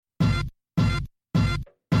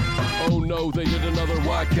Oh no, they did another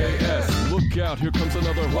YKS. Look out, here comes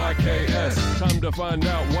another YKS. Time to find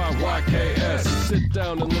out why YKS. Sit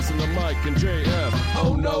down and listen to Mike and JF.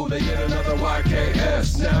 Oh no, they did another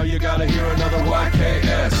YKS. Now you gotta hear another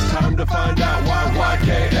YKS. Time to find out why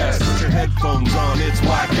YKS. Put your headphones on, it's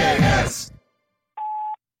YKS.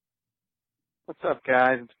 What's up,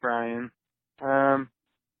 guys? It's Brian.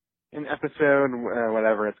 In episode,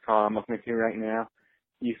 whatever it's called, I'm listening to right now,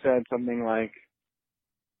 you said something like,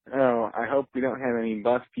 oh, I hope we don't have any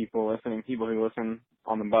bus people listening, people who listen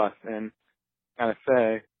on the bus, and gotta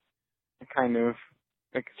say, it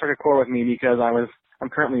struck a chord with me because I'm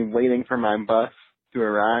currently waiting for my bus to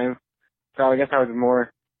arrive, so I guess I was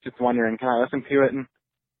more just wondering, can I listen to it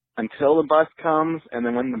until the bus comes, and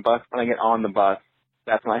then when I get on the bus,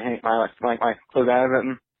 that's when I close out of it,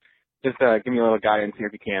 and just give me a little guidance here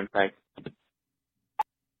if you can. Thanks.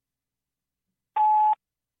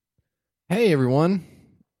 Hey, everyone.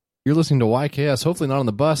 You're listening to YKS, hopefully not on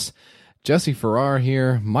the bus. Jesse Farrar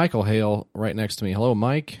here, Michael Hale right next to me. Hello,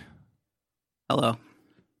 Mike. Hello.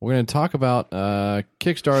 We're going to talk about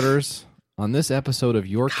Kickstarters on this episode of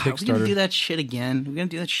Your Kickstarter. We're going to do that shit again. We're going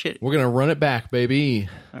to do that shit. We're going to run it back, baby.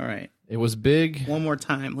 All right. It was big. One more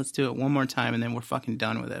time. Let's do it one more time, and then we're fucking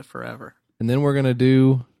done with it forever. And then we're going to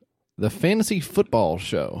do the fantasy football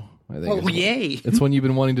show. I think yay. It's one you've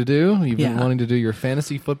been wanting to do. You've been wanting to do your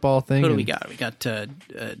fantasy football thing. What do we got? We got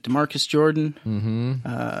DeMarcus Jordan.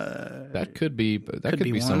 Mm-hmm. That could be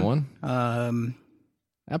someone.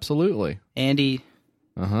 Absolutely. Andy.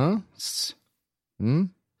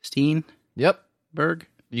 Steen. Yep. Berg.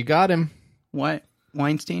 You got him. What?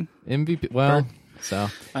 Weinstein. MVP. Well, Berg. so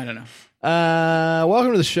I don't know.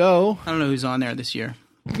 Welcome to the show. I don't know who's on there this year.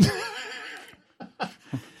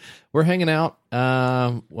 We're hanging out.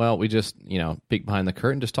 Well, we just, peek behind the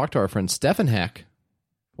curtain, just talk to our friend Stefan Heck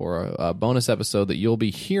for a bonus episode that you'll be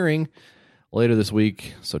hearing later this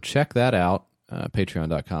week. So check that out.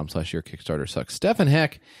 Patreon.com/YourKickstarterSucks. Stefan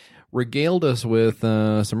Heck regaled us with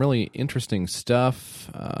some really interesting stuff.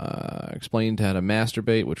 Explained how to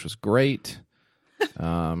masturbate, which was great.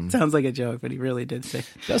 Sounds like a joke, but he really did say.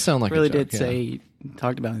 Does sound like really a joke. Did say he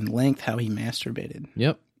talked about in length how he masturbated.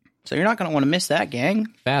 Yep. So you're not going to want to miss that, gang.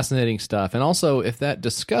 Fascinating stuff. And also, if that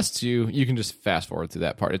disgusts you, you can just fast forward through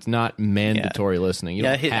that part. It's not mandatory listening. You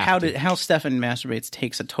don't have to. How Stefan masturbates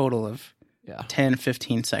takes a total of 10,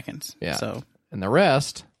 15 seconds. Yeah. So and the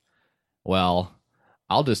rest, well,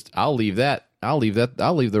 I'll leave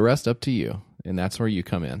the rest up to you. And that's where you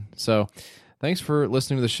come in. So thanks for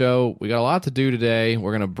listening to the show. We got a lot to do today.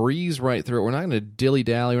 We're going to breeze right through it. We're not going to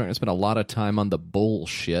dilly-dally. We're not going to spend a lot of time on the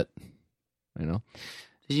bullshit.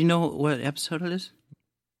 Did you know what episode it is?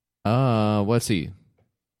 Let's see.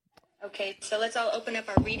 Okay, so let's all open up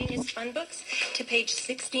our Reading is Fun books to page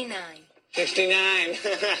 69. 69.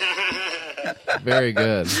 Very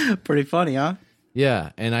good. Pretty funny, huh?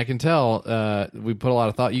 Yeah, and I can tell we put a lot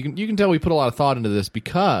of thought. You can tell we put a lot of thought into this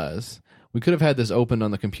because we could have had this opened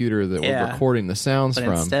on the computer that we're recording the sounds but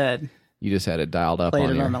from. Instead, you just had it dialed up played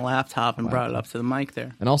on it on the laptop and brought it up to the mic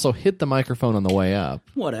there. And also hit the microphone on the way up.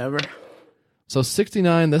 Whatever. So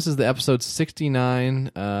 69, this is the episode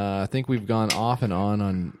 69. I think we've gone off and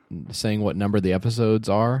on saying what number the episodes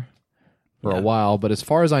are for a while, but as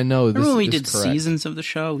far as I know, Remember this when we is did correct. Seasons of the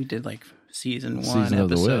show? We did like season 1 Season episode. of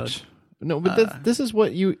the Witch. No, but this is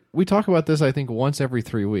what we talk about this, I think, once every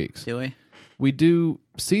 3 weeks. Do we? We do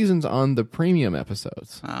seasons on the premium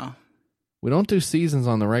episodes. Oh. We don't do seasons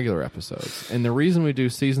on the regular episodes. And the reason we do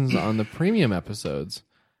seasons on the premium episodes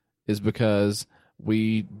is because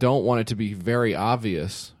we don't want it to be very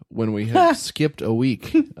obvious when we have skipped a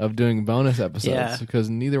week of doing bonus episodes because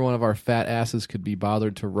neither one of our fat asses could be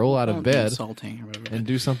bothered to roll out of bed and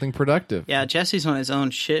do something productive. Yeah, Jesse's on his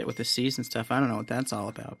own shit with the season stuff. I don't know what that's all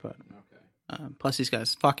about, but plus he's got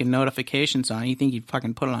his fucking notifications on. You think he'd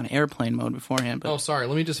fucking put it on airplane mode beforehand? But oh, sorry.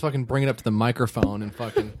 Let me just fucking bring it up to the microphone and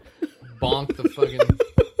fucking bonk the fucking.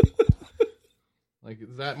 Like,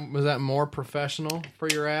 was that more professional for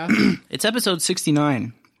your ass? It's episode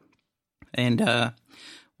 69. And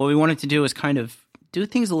what we wanted to do is kind of do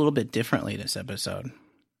things a little bit differently this episode.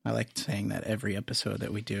 I like saying that every episode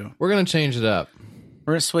that we do. We're going to change it up.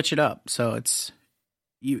 We're going to switch it up. So it's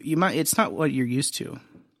you might it's not what you're used to.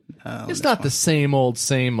 It's not the same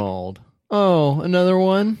old. Oh, another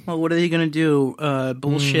one? Well, what are they going to do?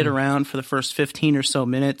 Bullshit around for the first 15 or so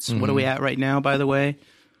minutes. Mm-hmm. What are we at right now, by the way?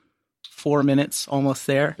 4 minutes, almost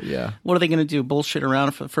there. Yeah. What are they going to do? Bullshit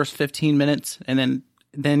around for the first 15 minutes and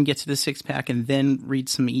then get to the 6-pack and then read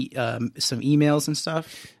some emails and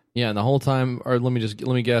stuff? Yeah, and the whole time, or let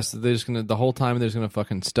me guess, the whole time they're just gonna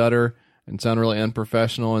fucking stutter and sound really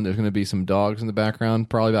unprofessional, and there's going to be some dogs in the background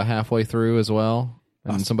probably about halfway through as well,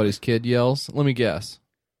 and somebody's kid yells. Let me guess.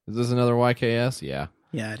 Is this another YKS? Yeah.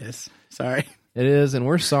 Yeah, it is. Sorry. It is, and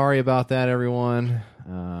we're sorry about that, everyone.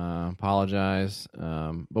 Apologize.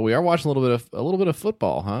 But we are watching a little bit of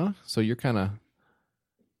football, huh? So you're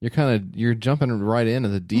jumping right into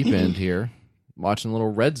the deep end here, watching a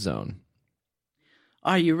little Red Zone.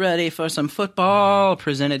 Are you ready for some football?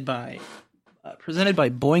 Presented by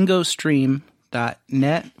boingostream.net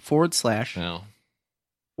 /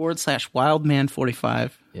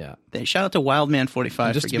 Wildman45. Yeah. Shout out to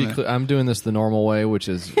Wildman45 Just for to giving be clear, I'm doing this the normal way, which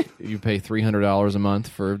is you pay $300 a month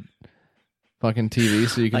for fucking TV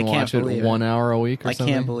so you can watch it 1 hour a week or something.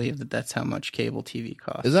 I can't believe that that's how much cable TV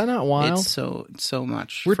costs. Is that not wild? It's so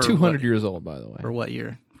much. We're 200 years old, by the way. For where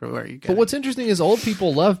you get. But what's interesting is old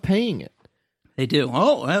people love paying it. They do.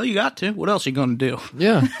 Oh, well, you got to. What else are you going to do?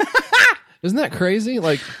 Yeah. Isn't that crazy?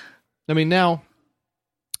 Like, I mean, now,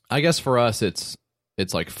 I guess for us, it's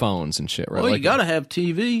like phones and shit, right? Well, like, you got to have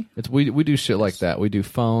TV. We do shit like that. We do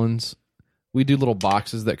phones. We do little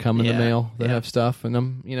boxes that come in the mail that have stuff in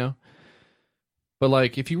them, you know? But,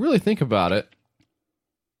 like, if you really think about it,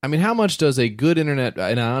 I mean, how much does a good internet,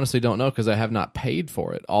 and I honestly don't know because I have not paid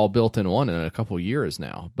for it, all built in one in a couple years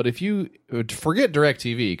now. But if you forget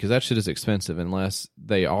DirecTV, because that shit is expensive unless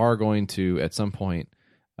they are going to, at some point,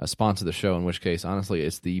 sponsor the show, in which case, honestly,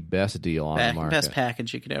 it's the best deal on the market. Best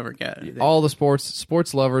package you could ever get. All the sports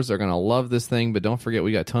lovers are going to love this thing, but don't forget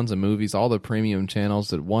we got tons of movies, all the premium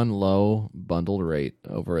channels at one low bundled rate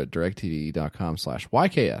over at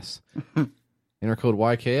directv.com/YKS. Enter code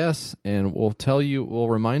YKS, and we'll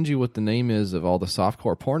remind you what the name is of all the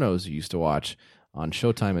softcore pornos you used to watch on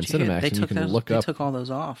Showtime and Cinemax, and you can look up took all those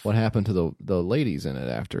off. what happened to the ladies in it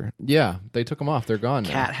after. Yeah, they took them off. They're gone now.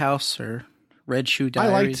 Cat House or Red Shoe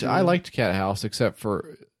Diaries. I liked Cat House, except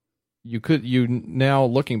for you now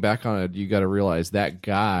looking back on it, you got to realize that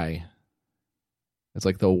guy. It's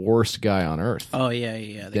like the worst guy on earth. Oh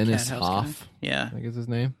yeah. The Dennis Cat House Hoff. guy. Yeah, I think is his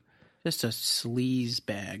name. just a sleaze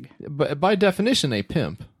bag. But by definition, a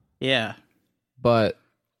pimp. Yeah, But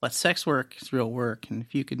sex work is real work, and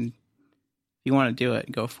if you want to do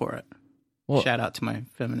it, go for it. well, Shout out to my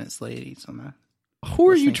feminist ladies on that. who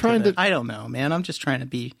are you trying to? I don't know, man. I'm just trying to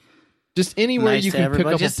be Just anywhere nice you to can pick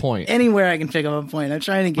everybody. up Just a point. Anywhere I can pick up a point. I'm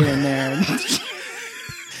trying to get in there.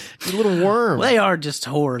 You little worm. Well, they are just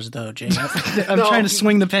whores, though, James. I'm No. trying to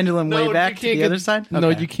swing the pendulum No, way you back to can't the get- other side. No,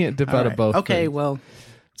 Okay. you can't dip All out of right. both. Okay, things. well,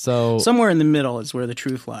 So somewhere in the middle is where the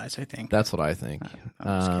truth lies, I think. that's what I think.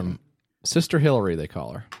 I'm just kidding. Sister Hillary, they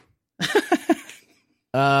call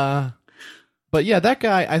her. But yeah, that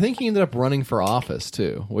guy, I think he ended up running for office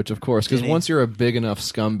too, which of course, because Did he? once you're a big enough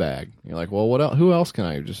scumbag, you're like, well, what else? Who else can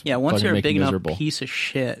I just Yeah, once fucking you're a make big miserable? enough piece of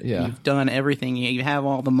shit, Yeah. you've done everything, you have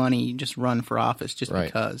all the money, you just run for office just Right.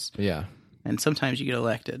 because. Yeah, And sometimes you get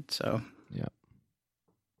elected, so. yeah.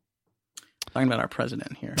 Talking about our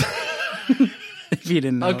president here. If you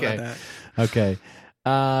didn't know Okay. about that.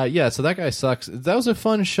 Okay. Yeah, so that guy sucks. That was a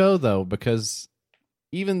fun show though, because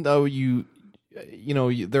even though you have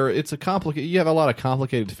a lot of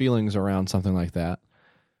complicated feelings around something like that,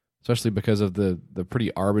 especially because of the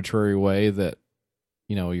pretty arbitrary way that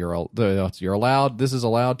you're allowed. This is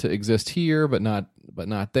allowed to exist here, but not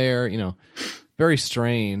there. Very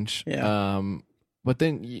strange. Yeah. But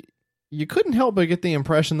then you couldn't help but get the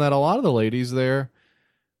impression that a lot of the ladies there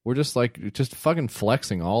were just fucking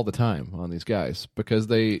flexing all the time on these guys, because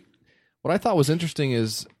what I thought was interesting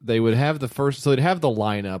is they would have they'd have the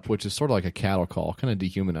lineup, which is sort of like a cattle call, kind of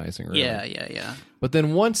dehumanizing, really. Yeah. But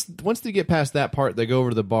then once they get past that part, they go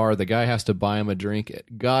over to the bar, the guy has to buy them a drink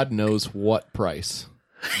at God knows what price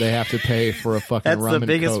they have to pay for a fucking That's rum the and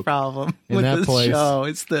biggest Coke. problem in with that this place. show.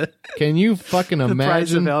 It's the Can you fucking price of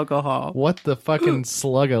imagine alcohol. what the fucking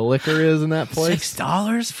slug of liquor is in that place?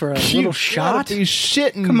 $6 for a You little gotta shot? be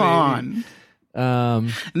shitting Come me. on. And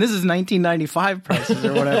this is 1995 prices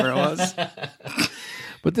or whatever it was.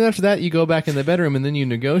 But then after that, you go back in the bedroom and then you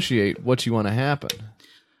negotiate what you want to happen.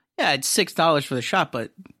 Yeah, it's $6 for the shot,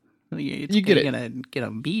 but you get it. You're gonna get a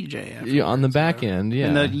BJ after. You, on the back end, yeah.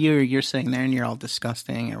 And you're sitting there and you're all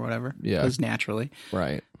disgusting or whatever. Yeah. Because naturally.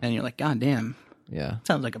 Right. And you're like, God damn, Yeah.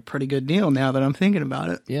 sounds like a pretty good deal now that I'm thinking about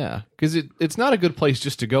it. Yeah. Because it's not a good place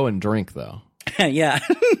just to go and drink, though. Yeah.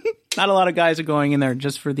 Not a lot of guys are going in there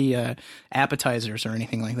just for the appetizers or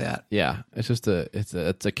anything like that. Yeah. It's just it's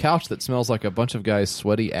a couch that smells like a bunch of guys'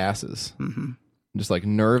 sweaty asses. Mm-hmm. Just like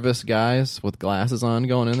nervous guys with glasses on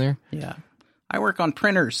going in there. Yeah. I work on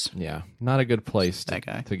printers. Yeah. Not a good place That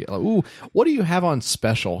guy. to get. Like, ooh, what do you have on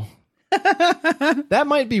special? That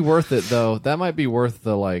might be worth it, though. That might be worth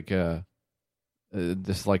the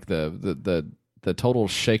just like the total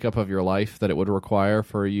shakeup of your life that it would require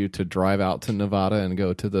for you to drive out to Nevada and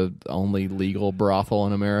go to the only legal brothel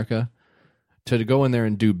in America, to go in there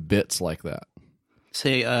and do bits like that.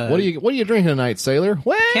 Say, what are you drinking tonight, sailor?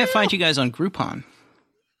 Well, can't find you guys on Groupon.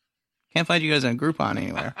 Can't find you guys on Groupon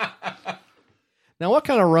anywhere. Now, what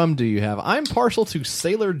kind of rum do you have? I'm partial to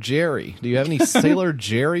Sailor Jerry. Do you have any Sailor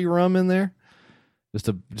Jerry rum in there? Just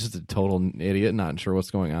a total idiot, not sure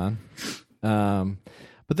what's going on.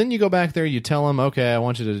 But then you go back there, you tell them, okay, I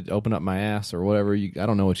want you to open up my ass or whatever. I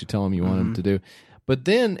don't know what you tell them you want them to do. But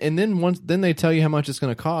then they tell you how much it's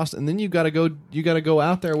going to cost, and then you got to go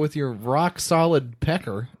out there with your rock solid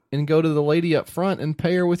pecker and go to the lady up front and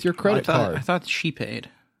pay her with your credit card. I thought she paid.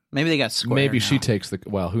 Maybe they got Square. Maybe now. she takes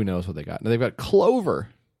who knows what they got. They've got Clover.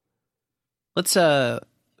 Let's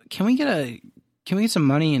can we get some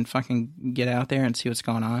money and fucking get out there and see what's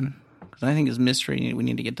going on? Because I think it's mystery. We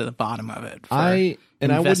need to get to the bottom of it.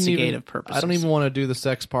 Investigative purposes. I don't even want to do the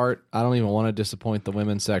sex part. I don't even want to disappoint the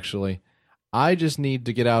women sexually. I just need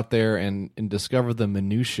to get out there and discover the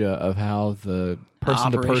minutia of how the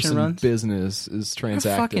person-to-person business is transacted.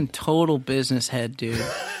 You're a fucking total business head, dude.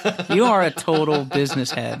 You are a total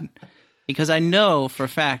business head. Because I know for a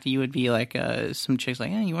fact you would be like, some chick's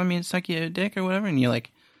like, hey, you want me to suck you a dick or whatever? And you're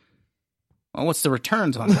like, well, what's the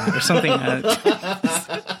returns on that? Or something.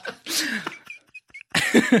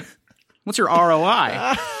 What's your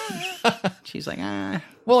ROI? She's like,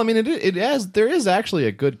 Well, I mean, there is actually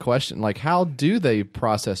a good question. Like, how do they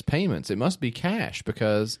process payments? It must be cash,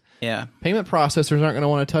 because payment processors aren't going to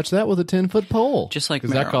want to touch that with a 10-foot pole. Just like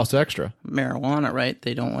because that costs extra. Marijuana, right?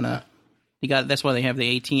 They don't want to. That's why they have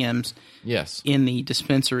the ATMs. Yes. In the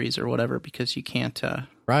dispensaries or whatever, because you can't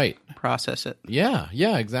process it. Yeah,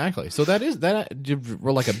 exactly. So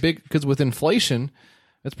we're like because with inflation,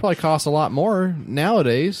 it's probably costs a lot more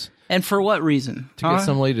nowadays. And for what reason? To get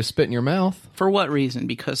somebody to spit in your mouth. For what reason?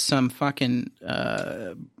 Because some fucking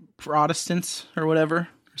Protestants or whatever,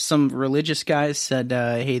 some religious guys said,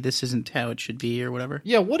 "Hey, this isn't how it should be," or whatever.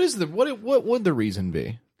 Yeah. What would the reason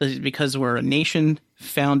be? Because we're a nation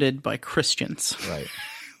founded by Christians. Right.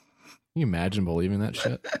 Can you imagine believing that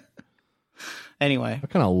shit? Anyway,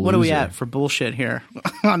 what are we at for bullshit here?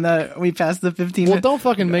 We passed the 15 minutes? Well, don't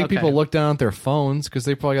fucking make people look down at their phones, because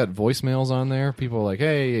they probably got voicemails on there. People are like,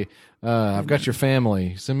 hey, I've got your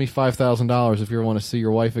family. Send me $5,000 if you ever want to see your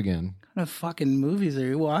wife again. What kind of fucking movies are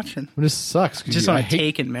you watching? Well, this sucks. Just on a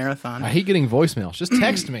take and marathon. I hate getting voicemails. Just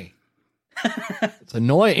text me. It's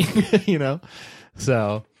annoying,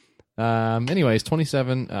 So, anyways,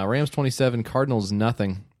 27, Rams 27, Cardinals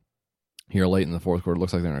nothing. Here late in the fourth quarter.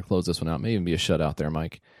 Looks like they're going to close this one out. Maybe even be a shutout there,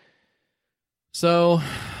 Mike. So,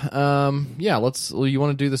 you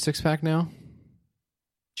want to do the six-pack now?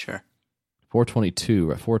 Sure.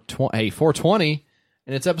 422. 420,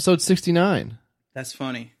 and it's episode 69. That's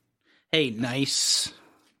funny. Hey, nice.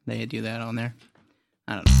 They do that on there.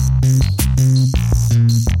 I don't know.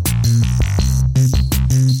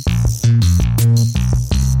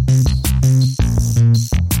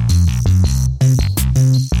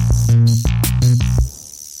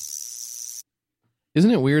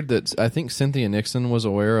 Isn't it weird that I think Cynthia Nixon was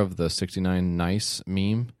aware of the 69 nice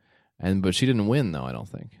meme, but she didn't win, though, I don't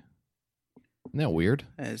think. Isn't that weird?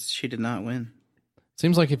 She did not win.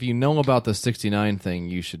 Seems like if you know about the 69 thing,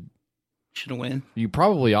 you should win. You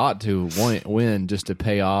probably ought to win just to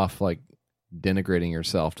pay off, like, denigrating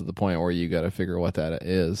yourself to the point where you got to figure what that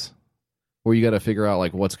is. Or you got to figure out,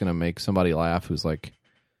 like, what's going to make somebody laugh who's like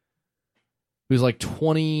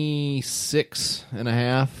 26 and a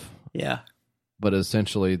half. Yeah. But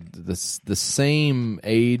essentially the same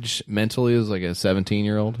age mentally as like a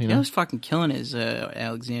 17-year-old. You know who's fucking killing is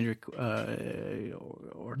Alexandria.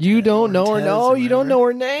 You don't know her. No, you don't know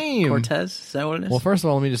her name. Cortez. Is that what it is? Well, first of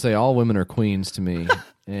all, let me just say all women are queens to me,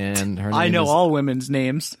 and her name I know is all women's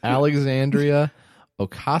names. Alexandria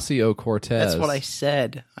Ocasio-Cortez. That's what I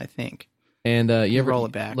said. I think. And you ever roll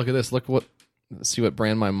it back? Look at this. See what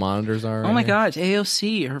brand my monitors are. Oh my God,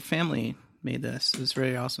 AOC. Her family made this. It's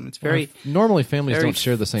very awesome. It's very normally families don't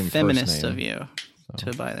share the same feminist first name. Of you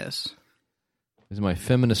to buy this. These are my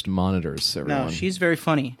feminist monitors. Everyone. No, she's very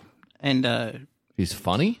funny, and she's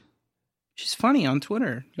funny. She's funny on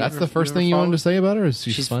Twitter. That's the first thing you wanted to say about her. Is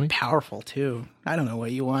she's funny? Powerful too. I don't know what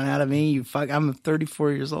you want out of me. You fuck. I'm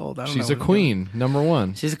 34 years old. I don't she's know a queen. Number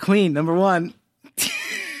one. She's a queen. Number one.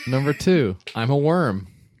 Number two. I'm a worm.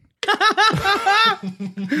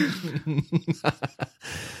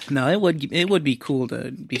 No, it would be cool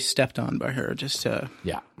to be stepped on by her, just in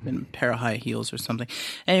a pair of high heels or something.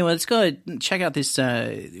 Anyway, let's go and check out this.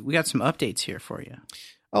 We got some updates here for you.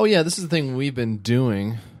 Oh yeah, this is the thing we've been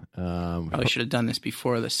doing Probably should have done this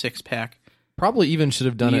before the 6-pack Probably even should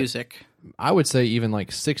have done music. I would say even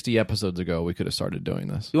like 60 episodes ago, we could have started doing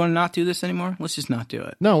this. You want to not do this anymore? Let's just not do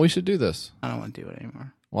it. No, we should do this. I don't want to do it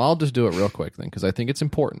anymore. Well, I'll just do it real quick then, because I think it's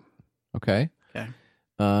important. Okay? Okay.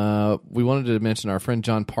 We wanted to mention our friend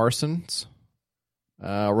John Parsons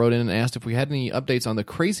wrote in and asked if we had any updates on the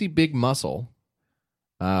Crazy Big Muscle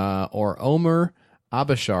or Omer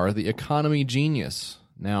Abashar, the economy genius.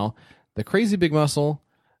 Now, the Crazy Big Muscle...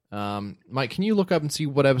 Mike, can you look up and see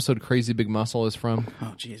what episode Crazy Big Muscle is from?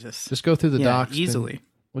 Oh, Jesus. Just go through the docs. Easily.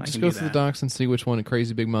 We'll just go through the docs and see which one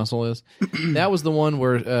Crazy Big Muscle is. That was the one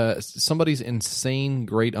where somebody's insane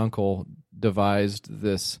great uncle devised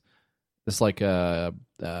this like a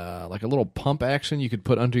little pump action you could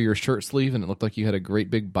put under your shirt sleeve, and it looked like you had a great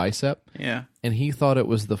big bicep. Yeah. And he thought it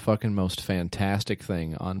was the fucking most fantastic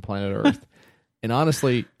thing on planet Earth. And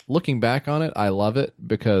honestly, looking back on it, I love it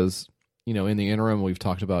because... You know, in the interim, we've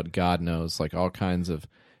talked about, God knows, like all kinds of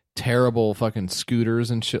terrible fucking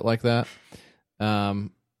scooters and shit like that.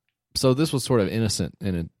 So this was sort of innocent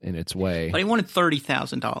in its way. But he wanted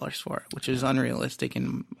 $30,000 for it, which is unrealistic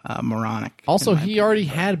and moronic. Also, he already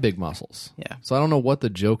had big muscles. Yeah. So I don't know what the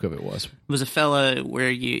joke of it was. It was a fella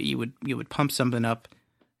where you would pump something up,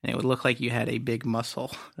 and it would look like you had a big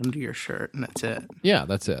muscle under your shirt, and that's it. Yeah,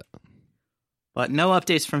 that's it. But no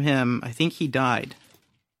updates from him. I think he died.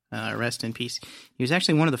 Rest in peace. He was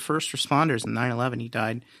actually one of the first responders in 9/11. He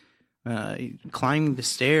died climbing the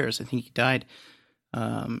stairs. I think he died.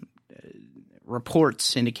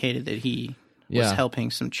 Reports indicated that he was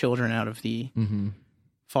helping some children out of the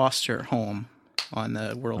foster home on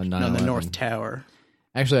the North Tower.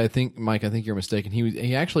 Actually, I think, Mike, you're mistaken.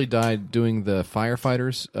 He actually died doing the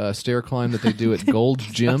firefighters stair climb that they do at Gold's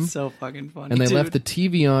Gym. That's so fucking funny. And they dude. left the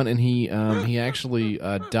TV on, and he actually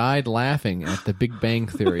died laughing at the Big Bang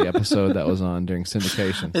Theory episode that was on during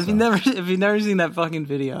syndication. If you've never seen that fucking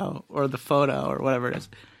video or the photo or whatever it is,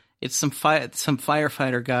 it's some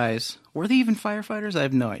firefighter guys. Were they even firefighters? I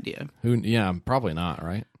have no idea. Yeah, probably not,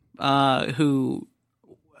 right? Who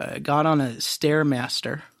got on a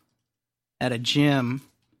Stairmaster at a gym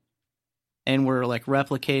and were like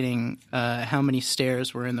replicating how many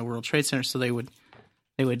stairs were in the World Trade Center, so they would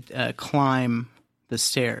climb the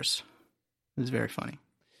stairs. It was very funny.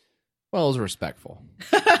 Well, it was respectful.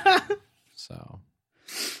 So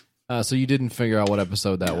you didn't figure out what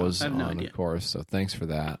episode that was on, idea. Of course. So thanks for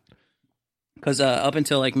that. Because up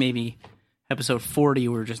until like maybe episode 40,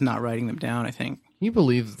 we were just not writing them down. I think. Can you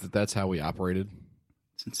believe that that's how we operated?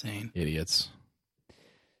 It's insane. Idiots.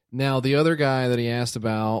 Now, the other guy that he asked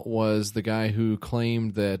about was the guy who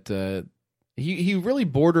claimed that he really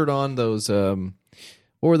bordered on those,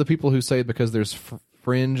 or the people who say because there's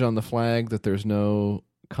fringe on the flag that there's no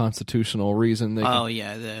constitutional reason.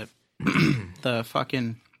 The the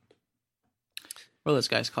fucking, what are those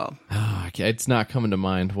guys called? It's not coming to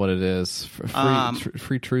mind what it is.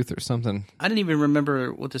 Free truth or something. I didn't even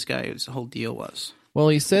remember what this guy's whole deal was. Well,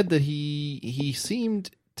 he said that he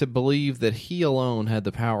seemed to believe that he alone had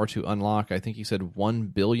the power to unlock, I think he said 1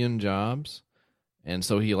 billion jobs. And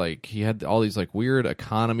so he had all these like weird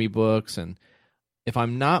economy books, and if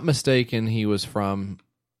I'm not mistaken, was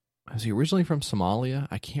he originally from Somalia?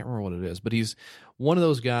 I can't remember what it is, but he's one of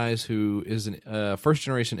those guys who is a first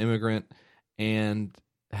generation immigrant and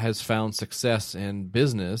has found success in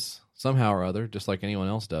business somehow or other, just like anyone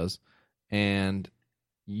else does, and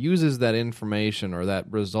uses that information or that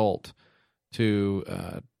result to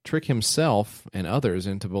trick himself and others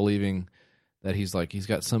into believing that he's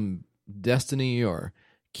got some destiny or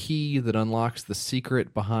key that unlocks the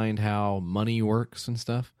secret behind how money works and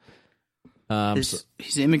stuff.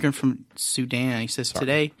 He's an immigrant from Sudan. He says,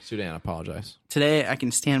 Sudan, I apologize. Today I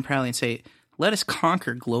can stand proudly and say, let us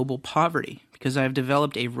conquer global poverty because I have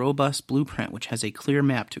developed a robust blueprint which has a clear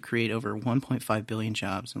map to create over 1.5 billion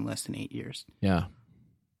jobs in less than 8 years. Yeah.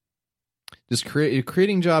 Just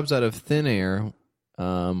creating jobs out of thin air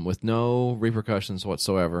with no repercussions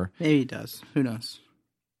whatsoever. Maybe he does. Who knows?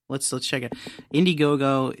 Let's check it.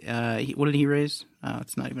 Indiegogo, what did he raise?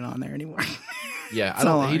 It's not even on there anymore.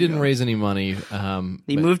 Yeah, he didn't raise any money.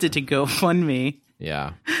 He moved it to GoFundMe.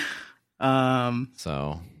 Yeah.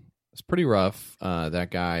 So it's pretty rough. That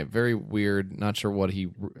guy, very weird. Not sure what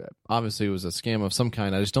obviously it was a scam of some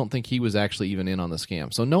kind. I just don't think he was actually even in on the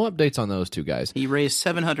scam. So no updates on those two guys. He raised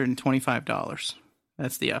 $725.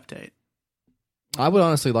 That's the update. I would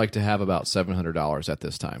honestly like to have about $700 at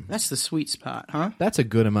this time. That's the sweet spot, huh? That's a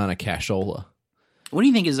good amount of cashola. What do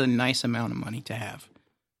you think is a nice amount of money to have?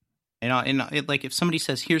 And like if somebody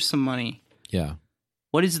says, here's some money. Yeah.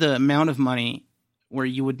 What is the amount of money where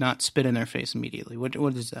you would not spit in their face immediately? What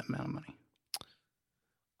is that amount of money?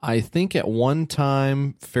 I think at one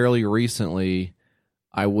time, fairly recently,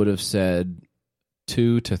 I would have said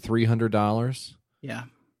 $200 to $300. Yeah.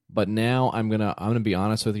 But now I'm gonna be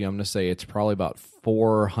honest with you. I'm gonna say it's probably about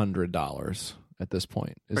 $400 at this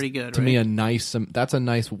point. Pretty good, to right? me. That's a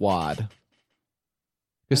nice wad.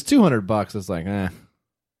 Because $200 is like,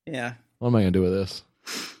 Yeah. what am I gonna do with this?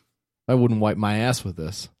 I wouldn't wipe my ass with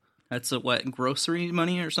this. That's grocery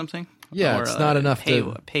money or something? Yeah, Or, it's not enough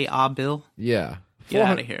to pay a bill. Yeah, Get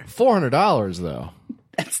outta here. $400 though.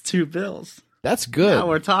 That's 2 bills. That's good. Now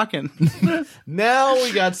we're talking. Now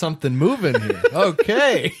we got something moving here.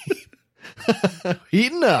 Okay.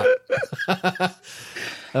 Heating up.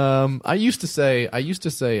 I used to say,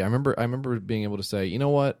 I remember being able to say, you know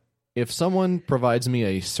what? If someone provides me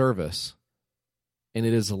a service and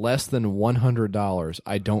it is less than $100,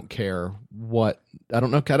 I don't care what, I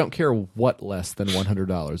don't care what less than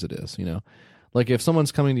 $100 it is, you know? Like if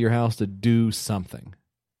someone's coming to your house to do something,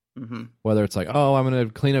 whether it's like, oh, I'm going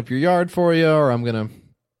to clean up your yard for you, or I got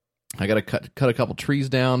to cut a couple trees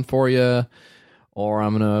down for you, or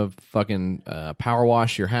I'm going to fucking power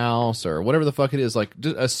wash your house, or whatever the fuck it is, like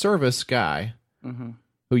just a service guy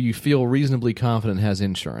who you feel reasonably confident has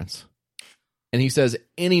insurance. And he says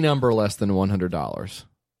any number less than $100.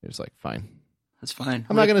 It's like, fine. That's fine.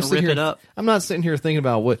 I'm not going to sit here. It up. I'm not sitting here thinking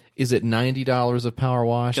about what is it $90 of power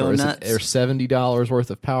wash Go or is nuts. it or $70 worth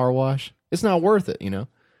of power wash? It's not worth it, you know.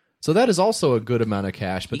 So that is also a good amount of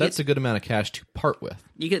cash, but that's a good amount of cash to part with.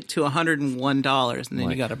 You get to $101, and then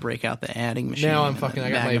Like- you got to break out the adding machine. Now I'm and fucking. the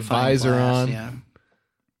I got my magnifying visor glass, on. Yeah.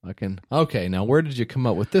 Fucking. Okay, now where did you come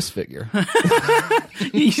up with this figure?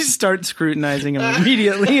 You start scrutinizing him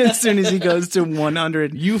immediately as soon as he goes to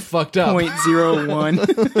 100.01. You fucked up.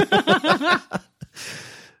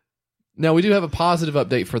 Now we do have a positive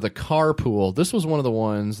update for the carpool. This was one of the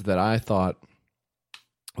ones that I thought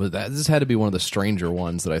this had to be one of the stranger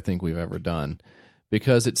ones that I think we've ever done,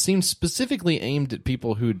 because it seems specifically aimed at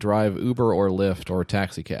people who drive Uber or Lyft or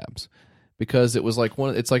taxi cabs. Because it was like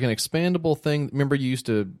it's like an expandable thing. Remember,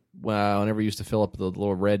 whenever you used to fill up the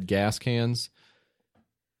little red gas cans,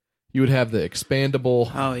 you would have the expandable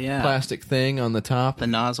plastic thing on the top. The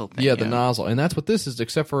nozzle thing. Yeah, the nozzle. And that's what this is,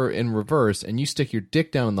 except for in reverse, and you stick your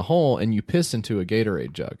dick down in the hole and you piss into a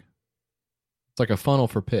Gatorade jug. It's like a funnel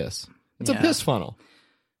for piss. It's a piss funnel.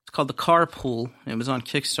 It's called the Carpool. It was on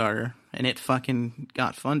Kickstarter, and it fucking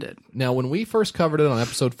got funded. Now, when we first covered it on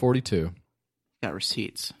episode 42, Got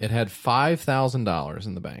receipts. it had $5,000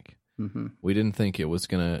 in the bank. Mm-hmm. We didn't think it was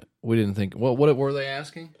gonna. We didn't think. What were they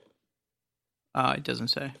asking? It doesn't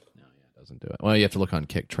say. Doesn't do it. Well, you have to look on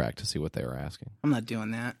KickTrack to see what they were asking. I'm not doing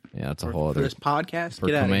that. Yeah, that's a For, whole for other. this podcast. For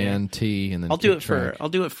Get out of here. Command T and then I'll do it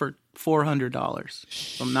KickTrack. for $400.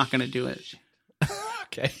 So I'm not going to do it.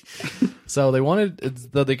 Okay. So they wanted.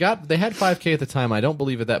 They had 5K at the time. I don't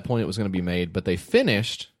believe at that point it was going to be made, but they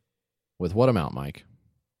finished with what amount, Mike?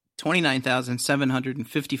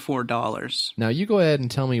 $29,754. Now you go ahead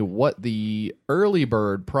and tell me what the early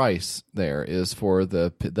bird price there is for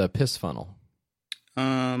the piss funnel.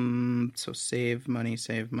 So save money.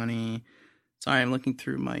 Sorry, I'm looking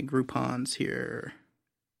through my Groupons here.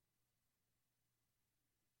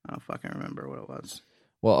 I don't fucking remember what it was.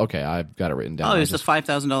 Well, okay, I've got it written down. Oh, it was the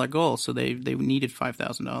 $5,000 goal, so they needed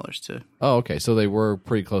 $5,000 to. Oh, okay, so they were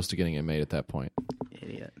pretty close to getting it made at that point.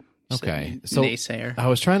 Idiot. Okay, so naysayer. I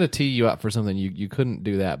was trying to tee you up for something. You couldn't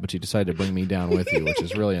do that, but you decided to bring me down with you, which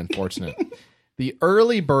is really unfortunate. The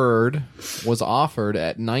early bird was offered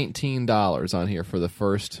at $19 on here for the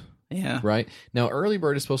first. Yeah. Right now, early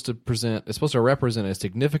bird is supposed to represent a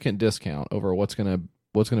significant discount over what's gonna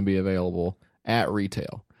be available at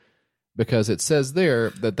retail, because it says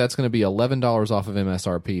there that that's going to be $11 off of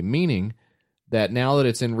MSRP, meaning that now that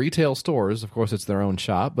it's in retail stores, of course it's their own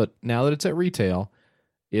shop, but now that it's at retail,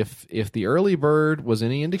 if the early bird was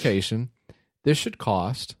any indication, this should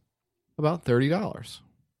cost about $30.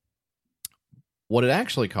 What it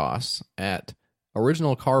actually costs at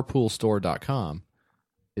originalcarpoolstore.com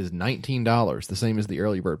is $19, the same as the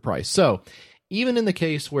early bird price. So even in the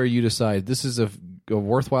case where you decide this is a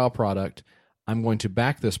worthwhile product, I'm going to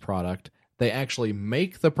back this product, they actually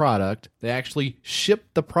make the product, they actually ship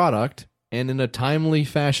the product, and in a timely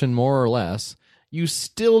fashion, more or less, you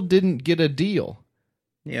still didn't get a deal.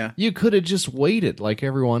 Yeah. You could have just waited like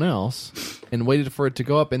everyone else and waited for it to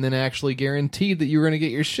go up and then actually guaranteed that you were going to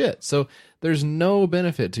get your shit. So there's no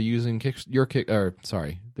benefit to using there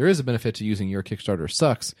is a benefit to using Your Kickstarter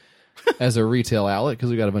Sucks as a retail outlet, because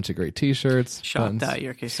we got a bunch of great t-shirts.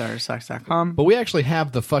 Shop.yourkickstartersucks.com. But we actually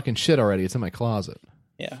have the fucking shit already. It's in my closet.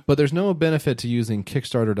 Yeah. But there's no benefit to using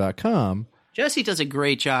Kickstarter.com Jesse does a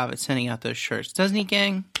great job at sending out those shirts, doesn't he,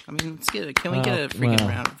 gang? I mean, can we get a freaking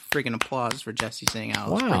round of freaking applause for Jesse sending out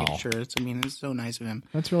those freaking shirts? I mean, it's so nice of him.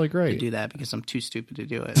 That's really great. To do that because I'm too stupid to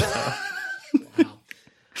do it. So.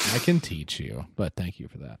 I can teach you, but thank you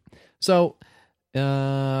for that. So,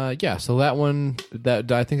 so that one,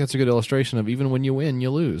 I think that's a good illustration of even when you win, you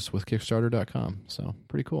lose with Kickstarter.com. So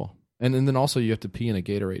pretty cool. And then also you have to pee in a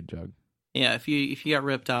Gatorade jug. Yeah, if you got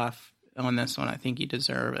ripped off on this one, I think you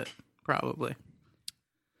deserve it. Probably.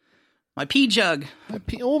 My pee jug. My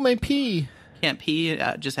pee. Can't pee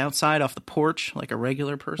just outside off the porch like a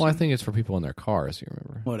regular person. Well, I think it's for people in their cars, you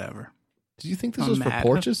remember. Whatever. Did you think this was for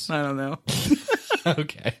porches? I don't know.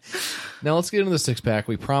 Okay. Now let's get into the 6-pack.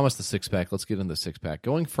 We promised the 6-pack. Let's get into the 6-pack.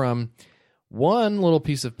 Going from one little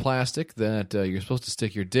piece of plastic that you're supposed to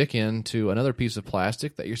stick your dick in to another piece of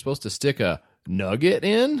plastic that you're supposed to stick a nugget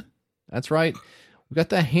in. That's right. We got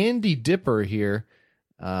the Handy Dipper here.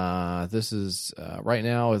 This is right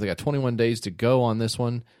now, they got 21 days to go on this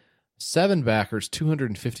one. 7 backers,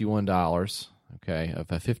 $251, okay,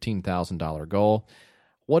 of a $15,000 goal.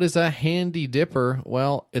 What is a Handy Dipper?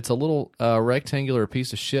 Well, it's a little rectangular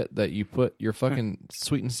piece of shit that you put your fucking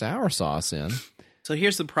sweet and sour sauce in. So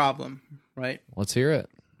here's the problem, right? Let's hear it.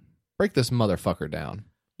 Break this motherfucker down.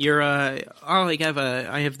 You're I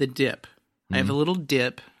have the dip. I have a little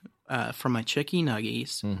dip for my chicky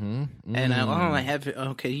nuggies. And I have,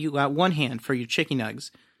 you got one hand for your chicky nugs.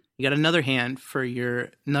 You got another hand for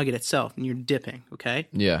your nugget itself, and you're dipping, okay?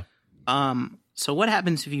 Yeah. So what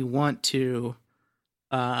happens if you want to,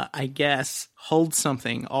 hold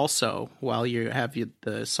something also while you have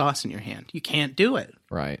the sauce in your hand? You can't do it.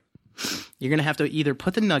 Right. You're going to have to either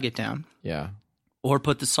put the nugget down. Yeah. Or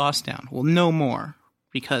put the sauce down. Well, no more.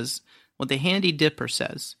 Because what the Handy Dipper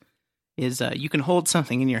says is you can hold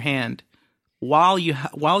something in your hand while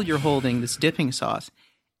you're holding this dipping sauce,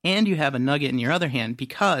 and you have a nugget in your other hand,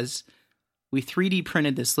 because we 3D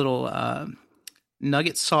printed this little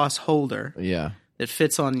nugget sauce holder. Yeah. That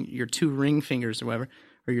fits on your 2 ring fingers or whatever,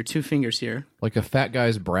 or your 2 fingers here. Like a fat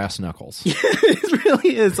guy's brass knuckles. It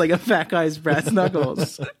really is like a fat guy's brass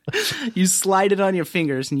knuckles. You slide it on your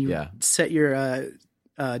fingers and you set your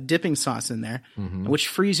dipping sauce in there, which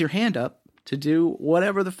frees your hand up to do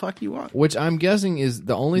whatever the fuck you want. Which I'm guessing is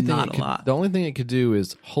the only thing. The only thing it could do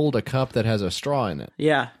is hold a cup that has a straw in it.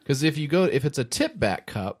 Yeah. Because if it's a tip back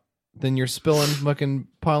cup, then you're spilling fucking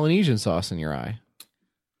Polynesian sauce in your eye.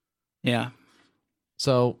 Yeah.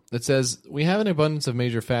 So it says, we have an abundance of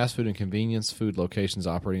major fast food and convenience food locations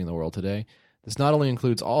operating in the world today. This not only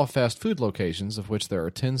includes all fast food locations, of which there are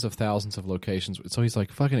tens of thousands of locations. So he's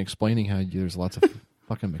like fucking explaining how there's lots of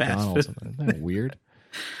fucking McDonald's. Isn't that weird?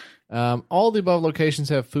 All the above locations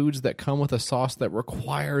have foods that come with a sauce that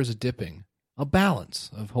requires dipping. A balance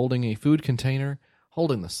of holding a food container,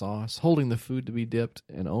 holding the sauce, holding the food to be dipped,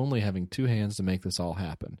 and only having 2 hands to make this all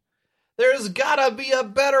happen. There's gotta be a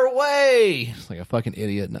better way. It's like a fucking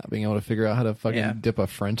idiot not being able to figure out how to fucking dip a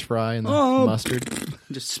French fry in the mustard.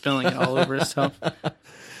 Just spilling it all over himself.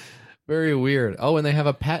 Very weird. Oh, and they have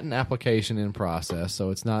a patent application in process,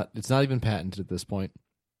 so it's not even patented at this point.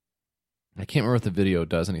 I can't remember if the video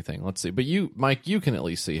does anything. Let's see. But you, Mike, you can at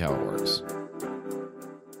least see how it works.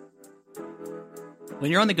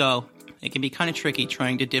 When you're on the go, it can be kind of tricky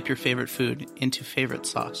trying to dip your favorite food into favorite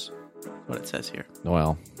sauce. That's what it says here.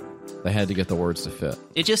 Well, they had to get the words to fit.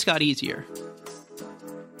 It just got easier.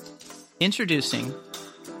 Introducing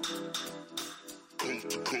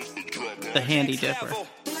the Handy Dipper.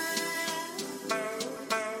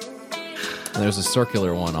 And there's a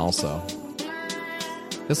circular one also.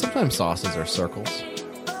 Because sometimes sauces are circles.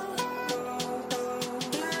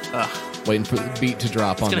 Waiting for the beat to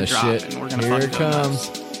drop on this shit. Here it comes.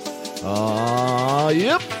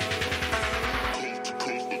 Yep.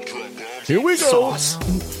 Here we go. Sauce.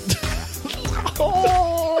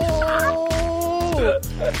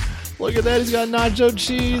 Look at that. He's got nacho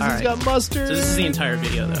cheese. All He's right. got mustard. So this is the entire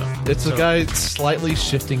video, though. It's a guy slightly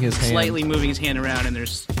shifting his hand. Slightly moving his hand around, and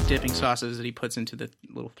there's dipping sauces that he puts into the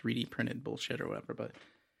little 3D printed bullshit or whatever. But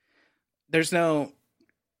there's no...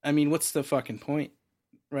 I mean, what's the fucking point?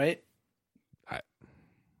 Right?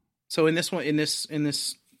 So in this one, in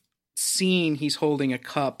this scene, he's holding a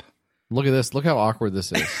cup. Look at this. Look how awkward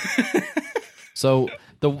this is. So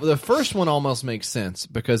the first one almost makes sense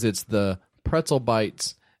because it's the pretzel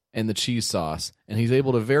bites and the cheese sauce, and he's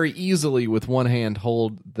able to very easily with one hand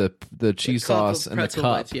hold the cheese sauce and the cup,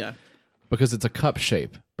 bites, yeah, because it's a cup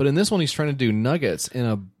shape. But in this one, he's trying to do nuggets in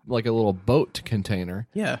a little boat container.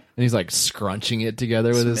 Yeah, and he's like scrunching it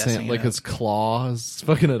together with his hand, like his claws,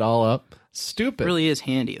 fucking it all up. Stupid. It really is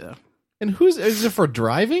handy though. And is it for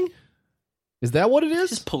driving? Is that what it is?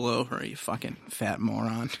 Just pull over, you fucking fat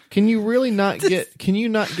moron. Can you really not get? Can you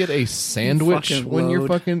not get a sandwich Fucking when you're load.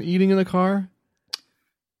 fucking eating in the car?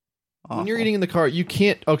 When you're Awful. eating in the car, you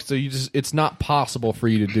can't. Oh, so it's not possible for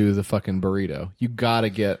you to do the fucking burrito. You gotta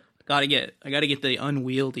get. I gotta get the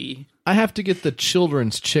unwieldy. I have to get the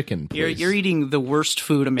children's chicken. Please. You're eating the worst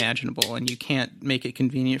food imaginable, and you can't make it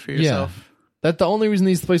convenient for yourself. That the only reason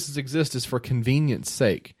these places exist is for convenience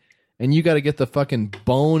sake. And you got to get the fucking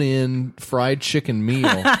bone-in fried chicken meal.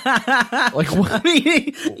 Like what?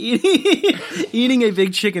 Eating a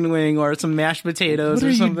big chicken wing or some mashed potatoes What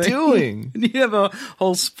or are something. you doing? You have a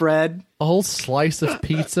whole spread. A whole slice of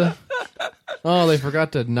pizza. Oh, they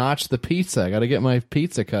forgot to notch the pizza. I got to get my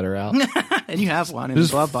pizza cutter out. And you have one in the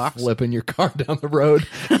Just glove box. flipping your car down the road.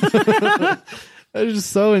 That is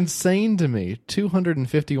so insane to me.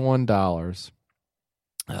 $251.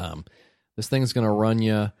 This thing's gonna run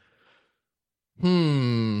you.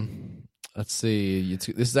 Let's see. This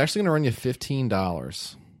is actually gonna run you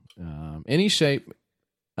 $15. Any shape,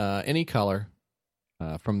 any color,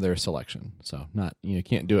 from their selection. So not you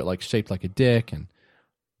can't do it like shaped like a dick and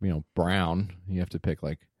brown. You have to pick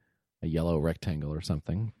like a yellow rectangle or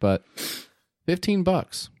something. But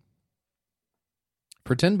 $15.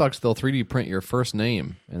 For $10, they'll 3D print your first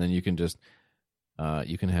name, and then you can just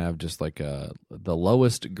you can have just like the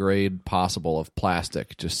lowest grade possible of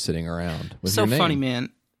plastic just sitting around with So your name. funny, man.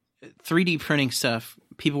 3D printing stuff.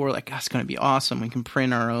 People were like, "That's going to be awesome. We can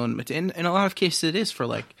print our own." But in a lot of cases, it is for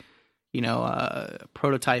like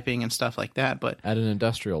prototyping and stuff like that. But At an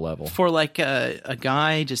industrial level. for like a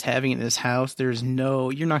guy just having it in his house, you're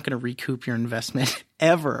not going to recoup your investment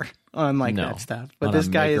ever on like No. that stuff. But On this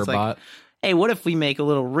a guy is MakerBot. like, hey, what if we make a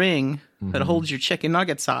little ring Mm-hmm. that holds your chicken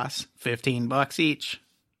nugget sauce? $15 each.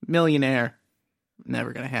 Millionaire.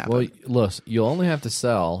 Never gonna happen. Well, look, you'll only have to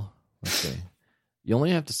sell. Let's see. You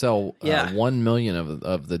only have to sell 1 million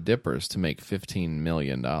of the dippers to make $15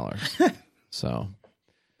 million. So,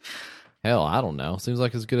 hell, I don't know. Seems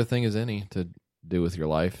like as good a thing as any to do with your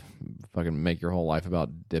life. Fucking make your whole life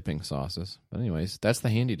about dipping sauces. But anyways, that's the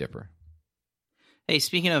handy dipper. Hey,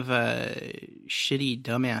 speaking of shitty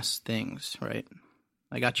dumbass things, right?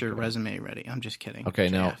 I got your resume ready. I'm just kidding. Okay,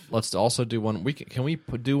 now JF. let's also do one. Can we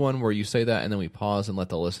do one where you say that and then we pause and let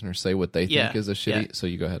the listeners say what they think is a shitty? Yeah. So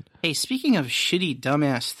you go ahead. Hey, speaking of shitty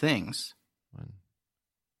dumbass things, 1,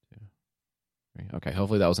 2, 3. Okay,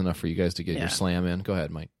 hopefully that was enough for you guys to get your slam in. Go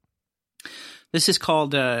ahead, Mike. this is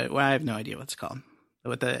called. Well, I have no idea what it's called.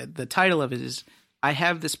 What the title of it is? I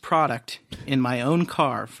have this product in my own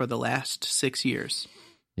car for the last 6 years.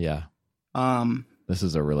 Yeah, this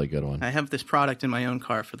is a really good one. I have this product in my own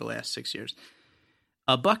car for the last 6 years.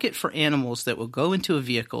 A bucket for animals that will go into a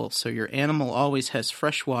vehicle so your animal always has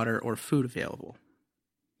fresh water or food available.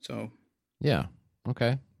 So, Yeah.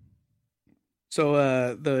 Okay. so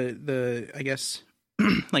I guess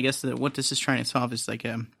what this is trying to solve is like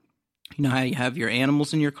you know how you have your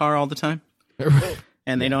animals in your car all the time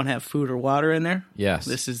and they don't have food or water in there? Yes.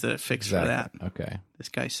 This is the fix Exactly. for that. Okay. This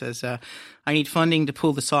guy says, I need funding to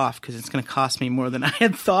pull this off because it's going to cost me more than I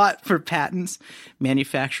had thought for patents,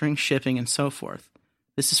 manufacturing, shipping, and so forth.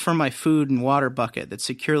 This is for my food and water bucket that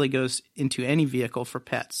securely goes into any vehicle for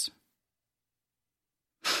pets.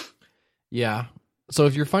 Yeah. So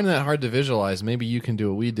if you're finding that hard to visualize, maybe you can do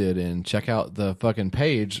what we did and check out the fucking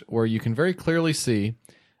page where you can very clearly see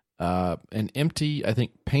an empty, I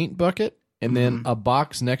think, paint bucket and then a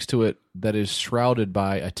box next to it that is shrouded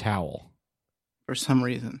by a towel. For some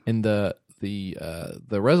reason. And the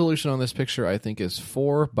resolution on this picture, I think, is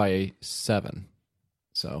 4:7.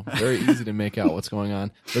 So very easy to make out what's going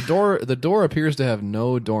on. The door appears to have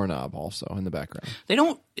no doorknob also in the background. They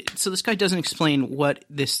don't. So this guy doesn't explain what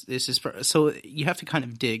this is for. So you have to kind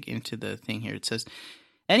of dig into the thing here. It says,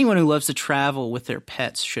 anyone who loves to travel with their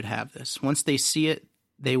pets should have this. Once they see it,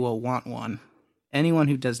 they will want one. Anyone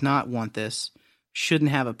who does not want this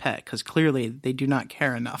shouldn't have a pet because clearly they do not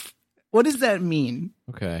care enough. What does that mean?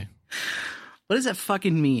 Okay. What does that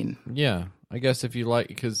fucking mean? Yeah. I guess if you like,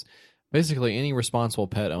 because basically any responsible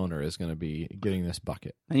pet owner is going to be getting this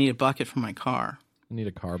bucket. I need a bucket for my car. I need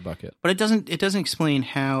a car bucket. But it doesn't explain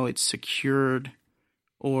how it's secured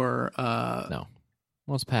or No.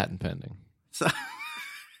 Well, it's patent pending. So,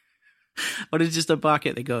 but it's just a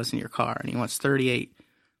bucket that goes in your car, and he wants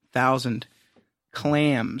 38,000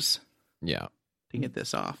 clams Yeah. to get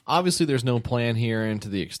this off. Obviously, there's no plan here, and to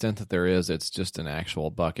the extent that there is, it's just an actual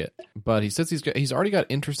bucket. But he says he's already got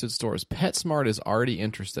interested stores. PetSmart is already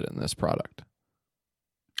interested in this product.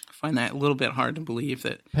 I find that a little bit hard to believe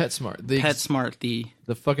that PetSmart, PetSmart,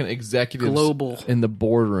 the fucking executives global in the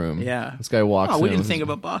boardroom. Yeah. This guy walks in. oh, we didn't with think his- of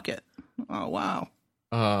a bucket. Oh, wow.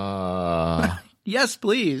 Yes,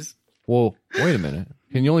 please. Well, wait a minute.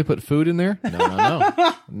 Can you only put food in there?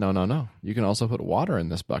 No. You can also put water in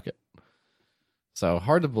this bucket. So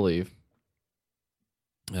hard to believe.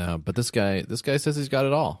 But this guy says he's got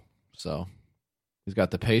it all. So he's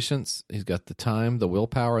got the patience, he's got the time, the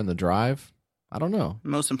willpower, and the drive. I don't know.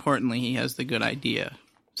 Most importantly, he has the good idea.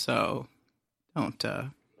 So don't.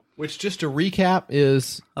 Which, just to recap,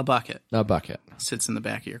 is A bucket a bucket. sits in the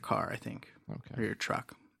back of your car, I think, or Okay. your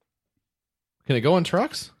truck. Can it go in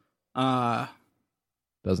trucks?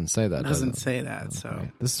 Doesn't Say that. does it? say that. Okay. So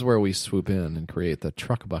This is where we swoop in and create the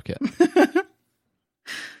truck bucket.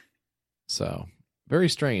 So very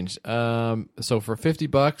strange. So for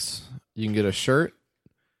 $50, you can get a shirt.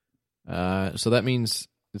 So that means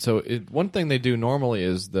one thing they do normally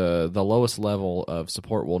is the lowest level of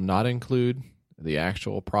support will not include the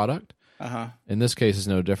actual product. In this case, is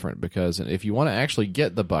no different, because if you want to actually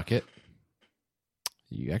get the bucket,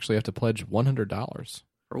 you actually have to pledge $100.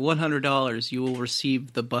 for $100, you will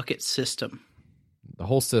receive the bucket system. The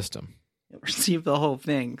whole system. You'll receive the whole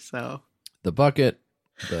thing. So The bucket,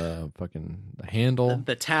 the handle.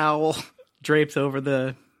 the towel draped over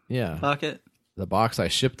the Yeah. bucket. The box I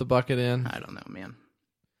shipped the bucket in. I don't know, man.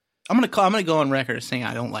 I'm gonna go on record as saying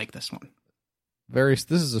I don't like this one. This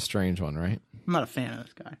is a strange one, right? I'm not a fan of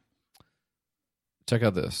this guy. Check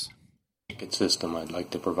out this. System I'd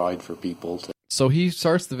like to provide for people to. So he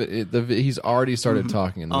starts he's already started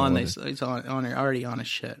talking in the On middle this, of it. he's already on his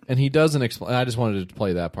shit. And he doesn't explain. I just wanted to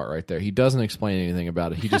play that part right there. He doesn't explain anything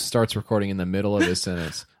about it. He just starts recording in the middle of his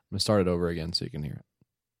sentence. I'm gonna start it over again so you can hear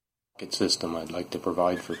it. System I'd like to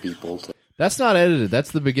provide for people to. That's not edited.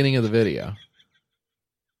 That's the beginning of the video.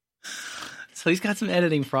 So he's got some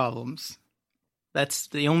editing problems. That's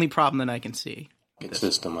the only problem that I can see.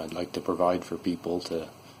 System I'd like to provide for people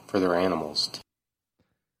for their animals.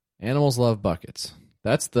 Animals love buckets.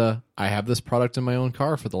 That's I have this product in my own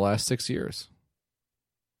car for the last 6 years.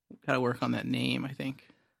 Got to work on that name, I think.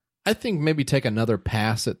 I think maybe take another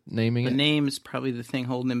pass at naming The it. name is probably the thing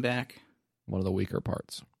holding him back. One of the weaker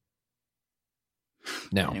parts.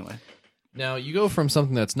 Now, Anyway. Now, you go from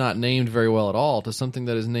something that's not named very well at all to something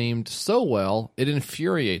that is named so well, it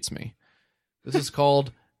infuriates me. This is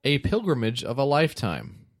called A Pilgrimage of a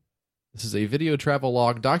Lifetime. This is a video travel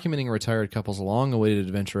log documenting a retired couple's long-awaited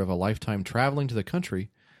adventure of a lifetime traveling to the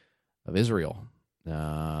country of Israel.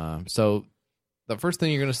 So, the first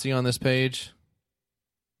thing you're going to see on this page...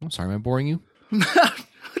 I'm sorry, am I boring you?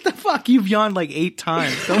 What the fuck? You've yawned like 8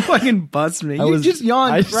 times. Don't fucking buzz me. You just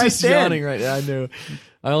yawned I was right just then. yawning right now. I knew.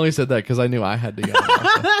 I only said that because I knew I had to yawn.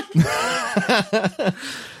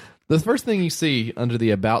 The first thing you see under the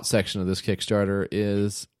About section of this Kickstarter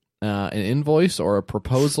is an invoice or a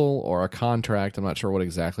proposal or a contract. I'm not sure what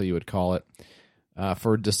exactly you would call it.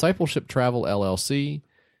 For Discipleship Travel LLC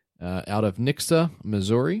out of Nixa,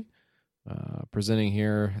 Missouri. Presenting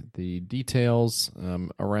here the details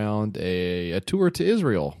around a tour to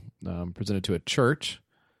Israel presented to a church.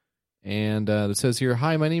 And it says here,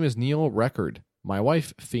 "Hi, my name is Neil Record. My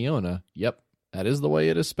wife, Fiona." Yep, that is the way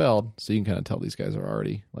it is spelled. So you can kind of tell these guys are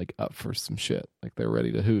already like up for some shit. Like they're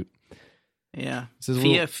ready to hoot. Yeah. It says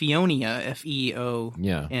Feonia, Feonia.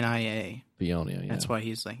 Yeah. Fiona, yeah. That's why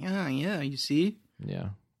he's like, yeah, you see? Yeah.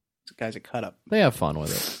 This guy's a cut up. They have fun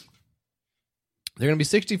with it. They're going to be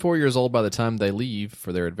 64 years old by the time they leave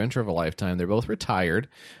for their adventure of a lifetime. They're both retired.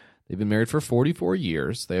 They've been married for 44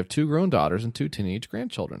 years. They have 2 grown daughters and 2 teenage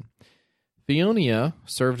grandchildren. Fionia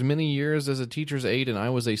served many years as a teacher's aide, and I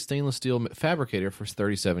was a stainless steel fabricator for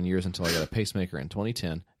 37 years until I got a pacemaker in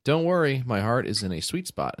 2010. Don't worry, my heart is in a sweet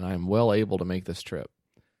spot, and I am well able to make this trip.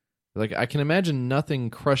 Like, I can imagine nothing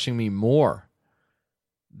crushing me more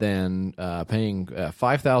than paying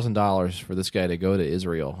 $5,000 for this guy to go to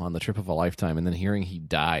Israel on the trip of a lifetime and then hearing he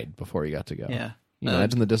died before he got to go. Yeah. You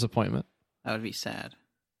imagine the disappointment. That would be sad.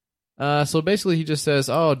 So basically he just says,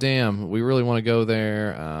 "Oh, damn, we really want to go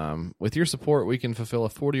there. With your support, we can fulfill a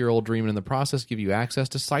 40-year-old dream and in the process give you access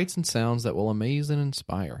to sights and sounds that will amaze and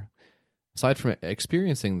inspire. Aside from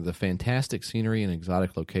experiencing the fantastic scenery and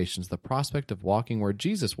exotic locations, the prospect of walking where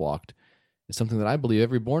Jesus walked is something that I believe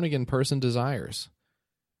every born-again person desires."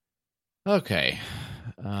 Okay.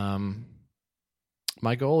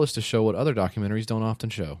 My goal is to show what other documentaries don't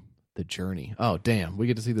often show. The journey. Oh, damn. We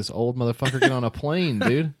get to see this old motherfucker get on a plane,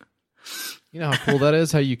 dude. You know how cool that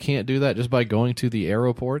is? How you can't do that just by going to the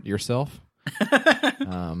aeroport yourself?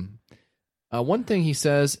 One thing he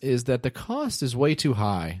says is that the cost is way too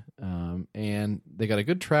high. And they got a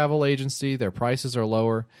good travel agency. Their prices are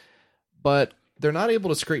lower. But they're not able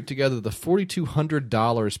to scrape together the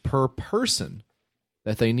 $4,200 per person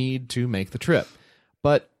that they need to make the trip.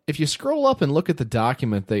 But if you scroll up and look at the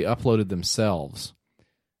document they uploaded themselves,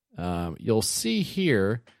 you'll see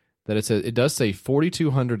here that it does say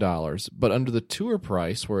 $4,200, but under the tour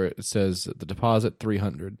price where it says the deposit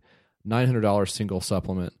 $300, $900 single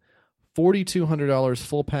supplement, $4,200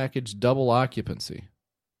 full package double occupancy.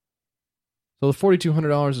 So the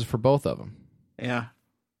 $4,200 is for both of them. Yeah.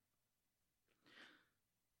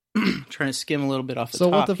 Trying to skim a little bit off the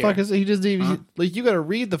so top what the here. fuck is he just like? You got to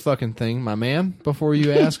read the fucking thing, my man, before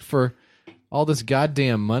you ask for all this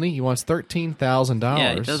goddamn money. He wants $13,000.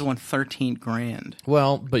 Yeah, he does want $13,000.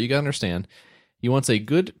 Well, but you got to understand, he wants a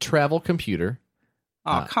good travel computer.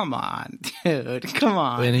 Oh, come on, dude. Come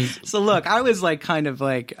on. And So look, I was like,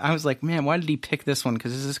 man, why did he pick this one?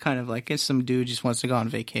 Because this is kind of like, it's some dude just wants to go on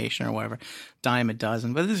vacation or whatever. Dime a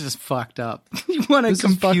dozen. But this is fucked up. You want a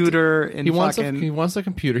computer and he wants fucking... he wants a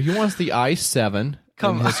computer. He wants the i7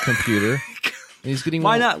 in his computer. And he's getting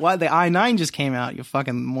Why not? Why the i9 just came out? You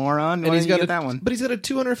fucking moron. Why didn't you get that one? But he's got a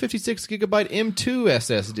 256 gigabyte M2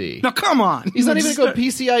 SSD. No, come on. He's not even going to go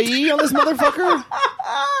PCIe on this motherfucker.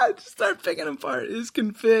 Just start picking apart his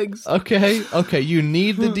configs. Okay. You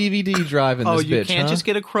need the DVD drive in this bitch. Oh, you can't huh? just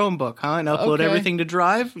get a Chromebook, huh? And upload everything to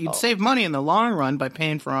Drive? You'd save money in the long run by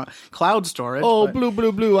paying for cloud storage. Oh,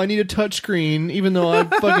 but... blue. I need a touchscreen, even though I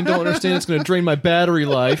fucking don't understand it's going to drain my battery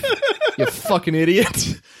life. You fucking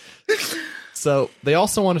idiot. So they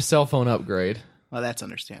also want a cell phone upgrade. Well, that's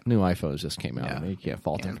understandable. New iPhones just came out. Yeah. I mean, you can't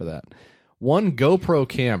fault him for that. One GoPro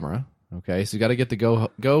camera. Okay, so you got to get the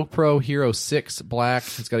GoPro Hero 6 Black.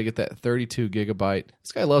 It's got to get that 32 gigabyte.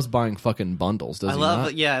 This guy loves buying fucking bundles, does he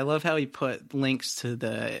not? Yeah, I love how he put links to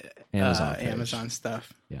the Amazon page. Amazon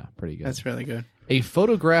stuff. Yeah, pretty good. That's really good. A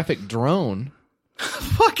photographic drone.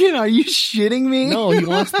 Fucking, are you shitting me? No, he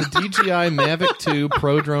wants the DJI Mavic 2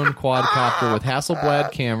 Pro Drone quadcopter with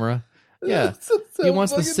Hasselblad camera. Yeah, he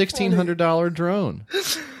wants the $1,600 drone.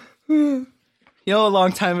 You know, a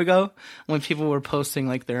long time ago when people were posting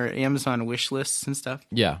like their Amazon wish lists and stuff.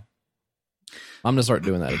 Yeah, I'm gonna start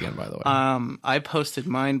doing that again. By the way, I posted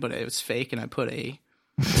mine, but it was fake, and I put an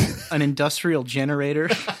industrial generator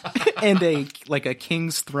and a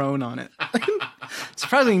king's throne on it.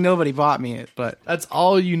 Surprisingly, nobody bought me it, but that's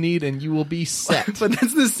all you need, and you will be set. But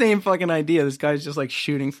that's the same fucking idea. This guy's just like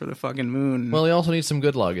shooting for the fucking moon. Well, he also needs some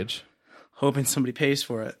good luggage. Hoping somebody pays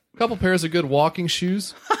for it. A couple pairs of good walking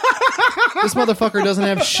shoes. This motherfucker doesn't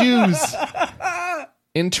have shoes.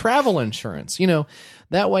 In travel insurance,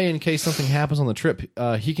 that way in case something happens on the trip,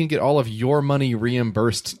 he can get all of your money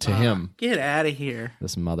reimbursed to him. Get out of here.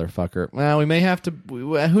 This motherfucker. Well, we may have to,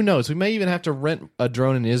 who knows? We may even have to rent a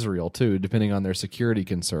drone in Israel too, depending on their security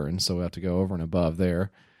concerns. So we have to go over and above there.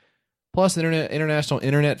 Plus international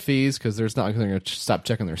internet fees, because they're not going to stop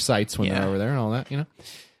checking their sites when they're over there and all that,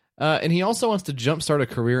 And he also wants to jumpstart a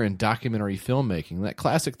career in documentary filmmaking. That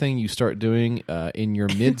classic thing you start doing in your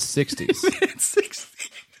mid-60s. Mid-60s.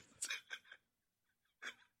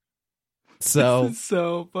 So this is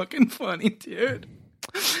so fucking funny, dude.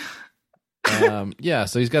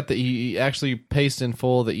 So he's got he actually pasted in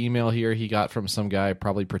full the email here he got from some guy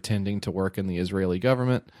probably pretending to work in the Israeli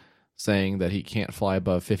government, saying that he can't fly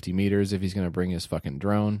above 50 meters if he's going to bring his fucking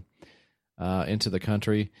drone into the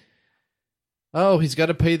country. Oh, he's got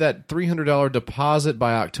to pay that $300 deposit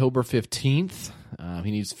by October 15th. He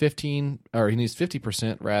needs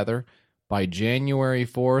 50% rather by January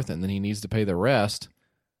 4th, and then he needs to pay the rest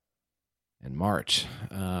in March.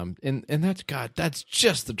 And that's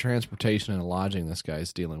just the transportation and lodging this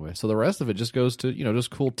guy's dealing with. So the rest of it just goes to, just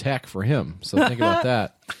cool tech for him. So think about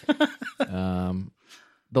that.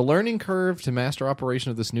 The learning curve to master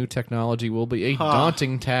operation of this new technology will be a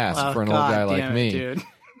daunting task for an old guy like me. Dude.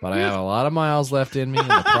 But I have a lot of miles left in me, and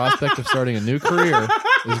the prospect of starting a new career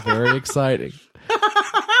is very exciting.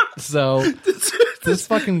 So this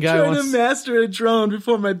fucking guy trying wants to master a drone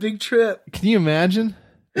before my big trip. Can you imagine?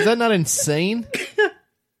 Is that not insane?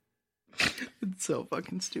 It's so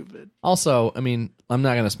fucking stupid. Also, I mean, I'm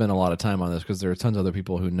not going to spend a lot of time on this because there are tons of other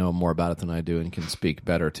people who know more about it than I do and can speak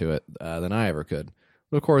better to it than I ever could.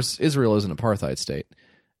 But of course, Israel is an apartheid state.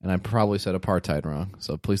 And I probably said apartheid wrong,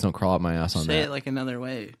 so please don't crawl up my ass on that. Say it like another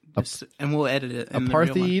way, and we'll edit it. In the real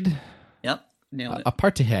one. Apartheid? Yep, nailed it.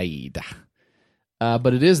 Apartheid.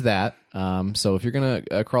 But it is that. So if you're going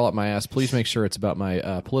to crawl up my ass, please make sure it's about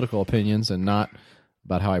my political opinions and not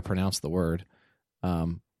about how I pronounce the word.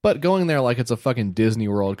 But going there like it's a fucking Disney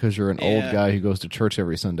World because you're an old guy who goes to church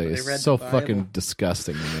every Sunday is so fucking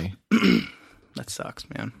disgusting to me. That sucks,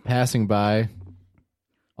 man. Passing by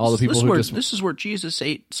all the people who just... This is where Jesus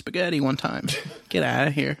ate spaghetti one time. Get out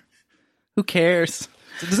of here. Who cares?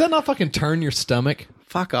 Does that not fucking turn your stomach?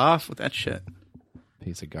 Fuck off with that shit.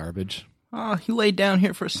 Piece of garbage. Oh, he laid down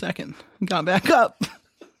here for a second and got back up.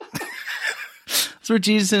 That's where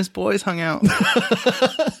Jesus and his boys hung out.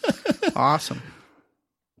 Awesome.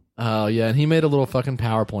 Oh, yeah, and he made a little fucking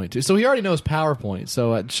PowerPoint, too. So he already knows PowerPoint,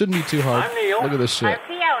 so it shouldn't be too hard. I'm Neil. Look at this shit. I'm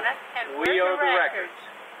Fiona, and we are the records.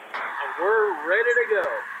 And we're ready to go.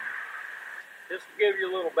 Just to give you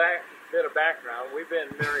a little bit of background, we've been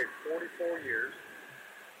married 44 years.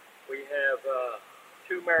 We have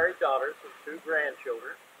 2 married daughters and 2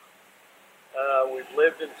 grandchildren. We've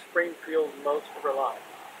lived in Springfield most of our life.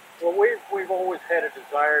 Well, we've always had a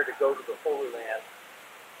desire to go to the Holy Land,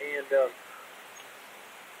 and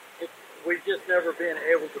we've just never been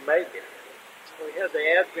able to make it. We had the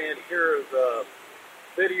advent here of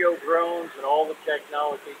video drones and all the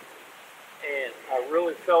technology, and I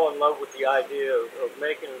really fell in love with the idea of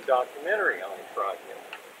making a documentary on the project.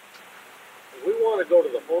 We want to go to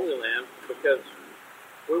the Holy Land because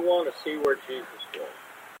we want to see where Jesus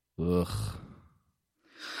was. Ugh.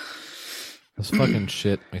 This fucking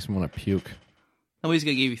shit makes me want to puke. Nobody's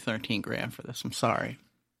going to give you $13,000 for this. I'm sorry.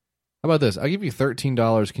 How about this? I'll give you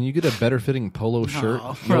 $13. Can you get a better fitting polo shirt?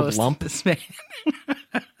 Oh, You old roast lump? this man.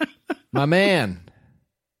 My man.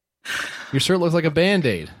 Your shirt looks like a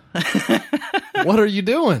Band-Aid. What are you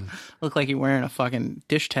doing? Look like you're wearing a fucking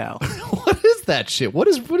dish towel. What is that shit? What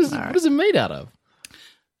is it made out of?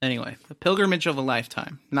 Anyway, the pilgrimage of a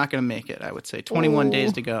lifetime. Not going to make it, I would say. 21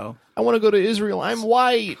 days to go. I want to go to Israel. I'm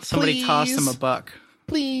white. Somebody tossed him a buck.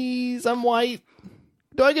 Please, I'm white.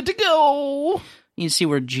 Do I get to go? You can see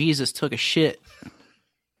where Jesus took a shit.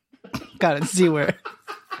 Gotta see where.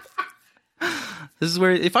 This is where,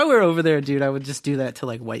 if I were over there, dude, I would just do that to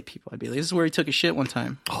like white people. I'd be like, this is where he took a shit one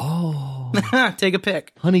time. Oh. Take a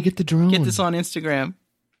pic. Honey, get the drone. Get this on Instagram.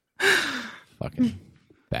 Fucking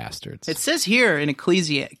bastards. It says here in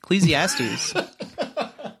Ecclesiastes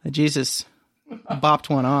that Jesus bopped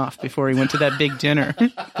one off before he went to that big dinner,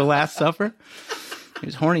 the Last Supper. He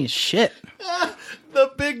was horny as shit.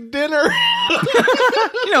 The big dinner.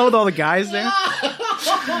 You know, with all the guys there.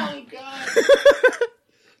 Oh, God.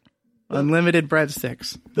 Unlimited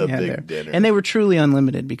breadsticks. The he had big there. dinner. And they were truly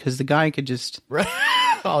unlimited because the guy could just Right.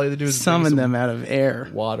 All he had to do was bring summon some them out of air.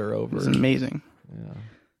 water It over. was amazing. Yeah.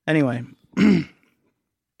 Anyway,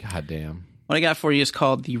 God damn. what I got for you is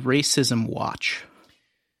called the Racism Watch.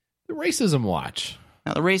 The racism watch.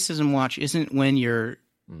 Now, the Racism Watch isn't when you're...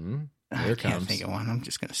 Here I it can't comes. think of one. I'm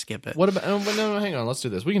just going to skip it. What about? No, hang on. Let's do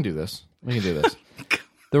this. We can do this.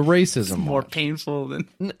 The racism More watch. painful than...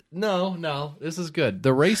 No. This is good. The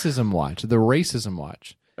racism watch. The racism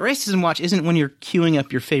watch. The Racism Watch isn't when you're queuing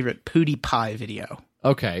up your favorite PewDiePie video.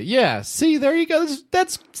 Okay. Yeah. See, there you go.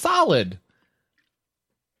 That's solid.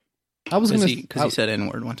 I was Because gonna he said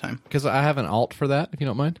N-word one time. because I have an alt for that. If you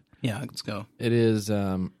don't mind. Yeah, let's go. It is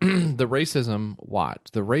the racism watch.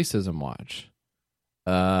 The racism watch.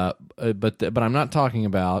 But I'm not talking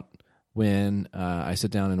about when I sit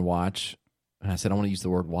down and watch. And I said I want to use the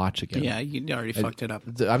word watch again. Yeah, you already fucked it up.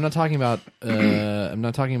 I'm not talking about. I'm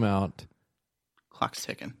not talking about Clock's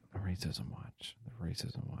ticking. the racism watch. The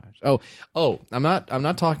racism watch. Oh. I'm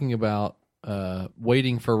not talking about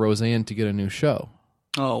waiting for Roseanne to get a new show.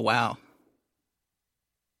 Oh, wow.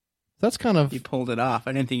 That's kind of You pulled it off.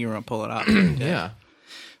 I didn't think you were going to pull it off. yeah.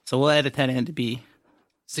 So we'll edit that in to be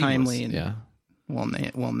timely. And, yeah. Well,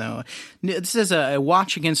 no. This is a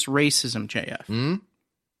watch against racism, JF. Hmm?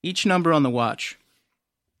 Each number on the watch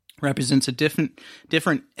represents a different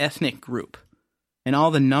ethnic group. And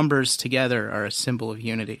all the numbers together are a symbol of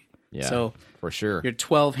unity. Yeah. So for sure. your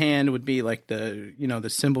 12 hand would be like the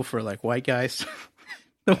symbol for like white guys.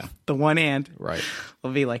 The one hand Right.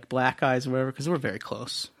 will be like black guys or whatever, because we're very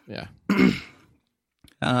close. Yeah.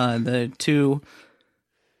 The two,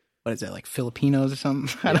 what is that, like Filipinos or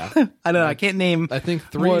something? I don't know. I can't name I think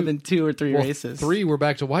three more than 2 or 3 races. 3 we're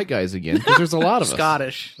back to white guys again because there's a lot of us.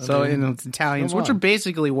 Scottish. So it's Italians, come which are on.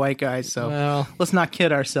 basically white guys. So Well, let's not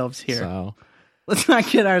kid ourselves here. so Let's not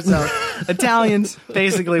kid ourselves. Italians,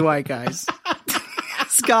 basically white guys.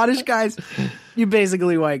 Scottish guys, you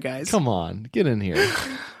basically white guys. come on, get in here.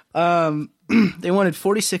 They wanted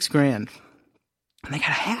 $46,000, and they got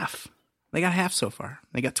half. They got half so far.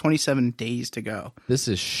 They got 27 days to go. This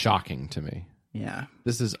is shocking to me. Yeah.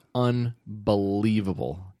 This is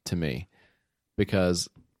unbelievable to me because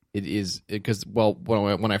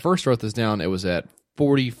when I first wrote this down, it was at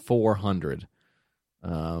 4,400.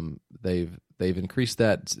 They've increased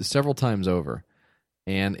that several times over,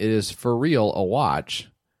 and it is for real a watch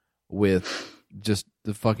with just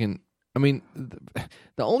the fucking. I mean,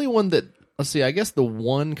 the only one that, let's see, I guess the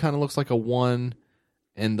 1 kind of looks like a 1,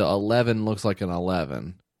 and the 11 looks like an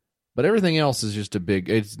 11. But everything else is just a big.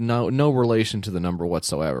 It's no relation to the number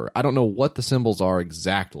whatsoever. I don't know what the symbols are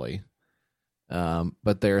exactly,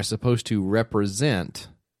 but they're supposed to represent.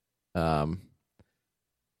 Well,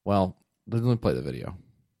 let me play the video.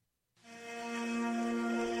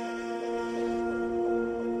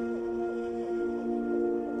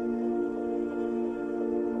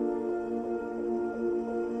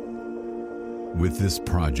 With this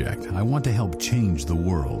project, I want to help change the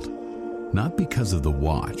world. Not because of the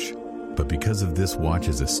watch, but because of this watch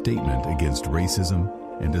as a statement against racism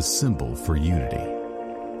and a symbol for unity.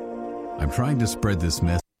 I'm trying to spread this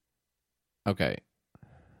message. Okay.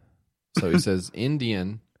 So he says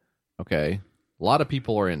Indian. Okay. A lot of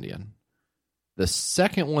people are Indian. The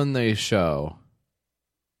second one they show.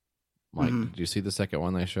 Mike, did you see the second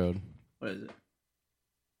one they showed? What is it?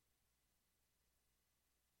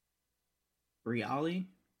 Riali?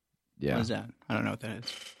 Yeah. What is that? I don't know what that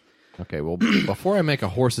is. Okay, well, before I make a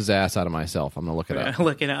horse's ass out of myself, I'm going to look it up.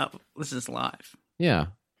 Look it up. This is live. Yeah.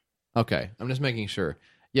 Okay, I'm just making sure.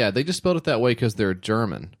 Yeah, they just spelled it that way because they're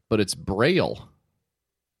German, but it's Braille.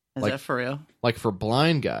 Is that for real? Like for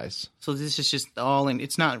blind guys. So this is just all in.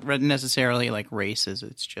 It's not necessarily like races.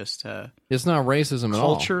 It's just it's not racism at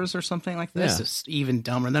all. Cultures or something like this. Yeah. It's even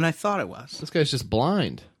dumber than I thought it was. This guy's just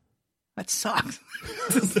blind. That sucks.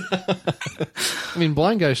 I mean,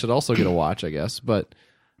 blind guys should also get a watch, I guess, but...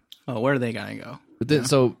 Oh, where are they going to go? But then,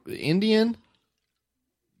 so, Indian,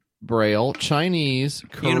 Braille, Chinese,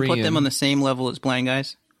 Korean... You're going to put them on the same level as blind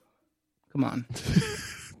guys? Come on.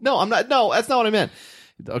 No, I'm not. No, that's not what I meant.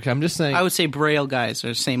 Okay, I'm just saying... I would say Braille guys are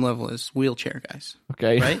the same level as wheelchair guys.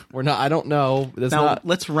 Okay. Right? We're not... I don't know. That's now, not...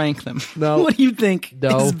 let's rank them. No. What do you think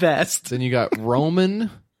is best? Then you got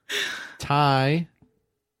Roman, Thai...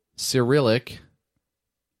 Cyrillic,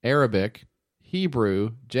 Arabic,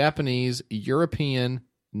 Hebrew, Japanese, European,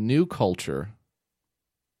 New Culture.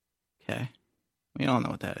 Okay. We all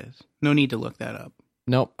know what that is. No need to look that up.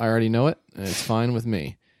 Nope, I already know it, and it's fine with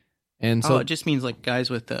me. And so it just means like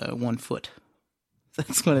guys with 1 foot.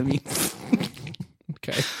 That's what it means.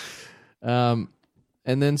 Okay. And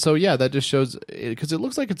then, so yeah, that just shows, because it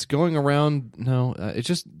looks like it's going around. No, it's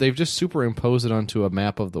just, they've just superimposed it onto a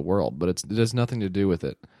map of the world, but it has nothing to do with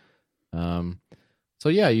it. So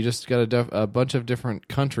yeah, you just got a bunch of different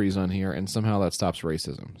countries on here, and somehow that stops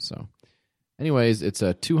racism. So, anyways, it's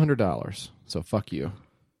 $200. So fuck you.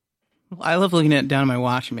 I love looking at down at my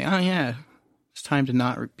watch and being, oh yeah, it's time to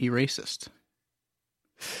not be racist.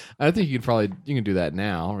 I think you can do that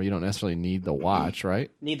now, or you don't necessarily need the watch, right?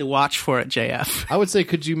 Need the watch for it, JF. I would say,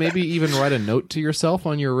 could you maybe even write a note to yourself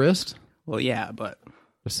on your wrist? Well, yeah, but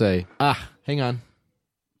Just say, hang on.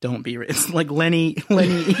 Don't be racist. Like Lenny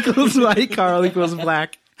equals white, Carl equals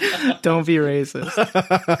black. Don't be racist.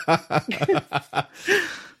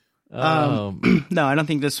 No, I don't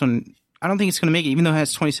think this one. I don't think it's going to make it, even though it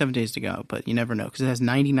has 27 days to go. But you never know, because it has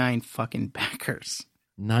 99 fucking backers.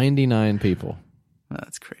 99 people. Oh,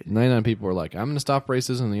 that's crazy. 99 people were like, I'm going to stop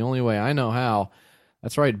racism the only way I know how.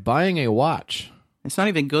 That's right, buying a watch. It's not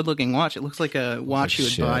even a good-looking watch. It looks like a watch you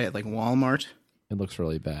would shit. buy at like Walmart. It looks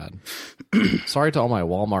really bad. Sorry to all my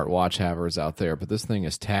Walmart watch havers out there, but this thing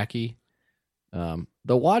is tacky. The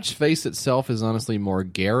watch face itself is honestly more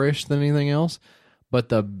garish than anything else, but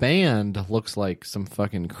the band looks like some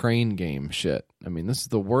fucking Crane game shit. I mean, this is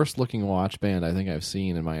the worst looking watch band I think I've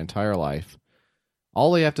seen in my entire life.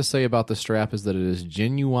 All they have to say about the strap is that it is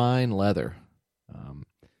genuine leather.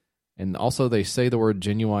 And also they say the word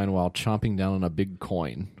genuine while chomping down on a big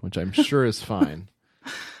coin, which I'm sure is fine.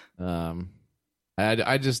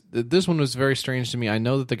 I just, this one was very strange to me. I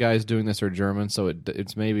know that the guys doing this are German, so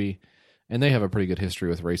it's maybe, and they have a pretty good history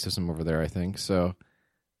with racism over there, I think. So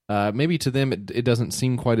maybe to them it doesn't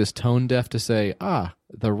seem quite as tone deaf to say,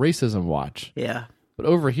 the racism watch. Yeah. But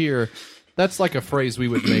over here, that's like a phrase we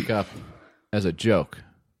would make up as a joke.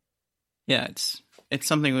 Yeah, it's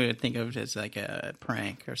something we would think of as like a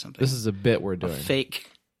prank or something. This is a bit we're doing.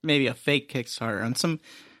 Maybe a fake Kickstarter on some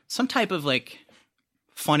type of like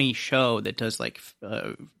funny show that does like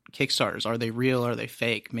Kickstarters. Are they real? Are they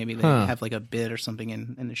fake? Maybe they have like a bit or something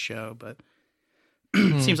in the show, but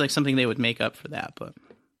it seems like something they would make up for that. But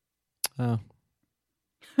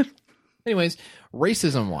anyways,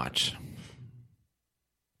 racism watch.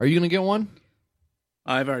 Are you going to get one?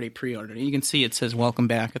 I've already pre-ordered it. You can see it says "Welcome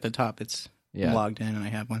back" at the top. It's logged in, and I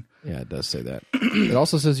have one. Yeah, it does say that. It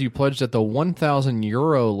also says you pledged at the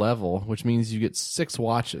 €1,000 level, which means you get 6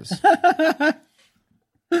 watches.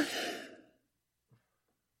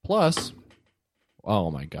 Plus, oh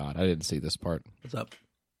my god, I didn't see this part. What's up?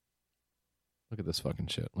 Look at this fucking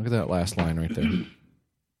shit. Look at that last line right there.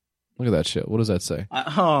 Look at that shit. What does that say?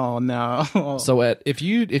 Oh no. So if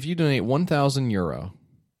you donate €1,000,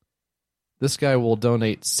 this guy will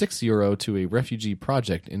donate €6 to a refugee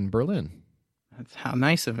project in Berlin. That's how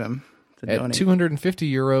nice of him to At donate.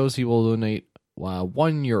 €250, he will donate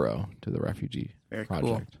 €1 to the refugee Very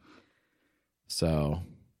project. cool. So,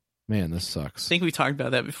 man, this I sucks. think we talked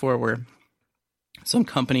about that before, where some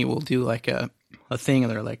company will do like a thing,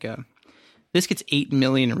 and they're like, this gets 8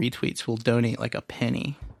 million retweets, we'll donate like a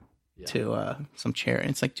penny to some charity.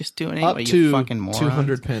 It's like, just do it anyway, Up you to fucking morons.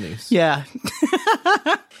 200 pennies. Yeah.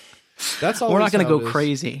 That's We're not going to how go it is.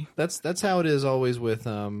 crazy. That's how it is always with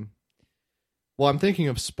well, I'm thinking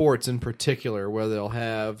of sports in particular, where they'll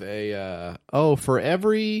have a for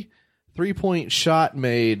every 3-point shot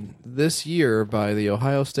made this year by the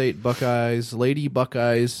Ohio State Buckeyes, Lady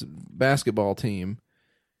Buckeyes basketball team,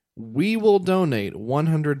 we will donate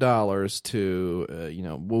 $100 to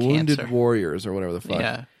wounded Cancer. warriors or whatever the fuck.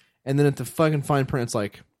 Yeah. And then at the fucking fine print, it's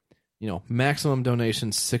like, maximum donation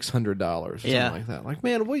 $600 or something like that. Like,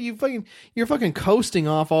 man, what you're fucking coasting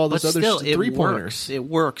off all this But other still, it 3-pointers works. It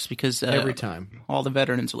works because every time. all the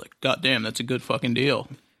veterans are like, God damn, that's a good fucking deal.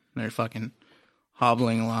 And they're fucking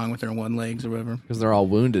hobbling along with their one legs or whatever. Because they're all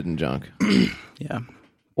wounded and junk. Yeah.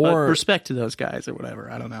 Or But respect to those guys or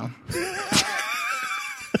whatever. I don't know.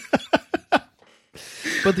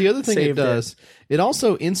 But the other thing it Saved it. does, it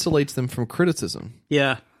also insulates them from criticism.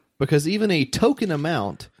 Yeah. Because even a token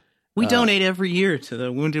amount, We donate every year to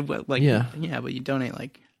the wounded. Like, Yeah. but you donate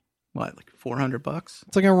like $400?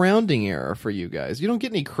 it's like a rounding error for you guys. You don't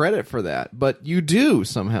get any credit for that, but you do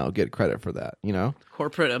somehow get credit for that,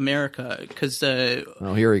 Corporate America, because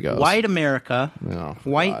Oh, here he goes. white America, Oh,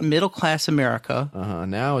 white God. middle class America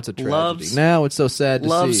Now it's a tragedy. Loves- Now it's so sad to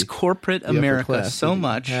loves see. corporate the upper America class so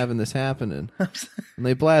much. having this happening. And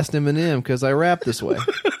they blast Eminem because I rap this way.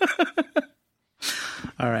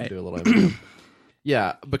 All right. Do a little Eminem.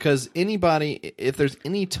 Yeah, because anybody, if there's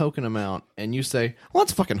any token amount and you say, well,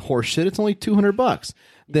 that's fucking horseshit, it's only $200,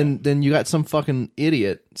 then you got some fucking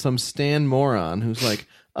idiot, some Stan moron who's like,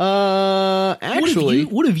 actually,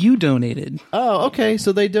 What have you donated? oh, okay,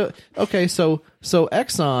 so they do, okay, so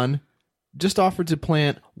Exxon just offered to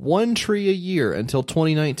plant 1 tree a year until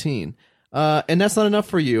 2019, and that's not enough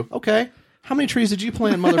for you. Okay, how many trees did you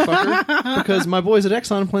plant, motherfucker? Because my boys at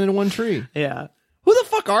Exxon planted 1 tree. Yeah. Who the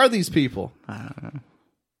fuck are these people? I don't know.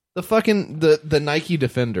 The fucking the Nike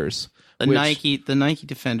defenders. The Nike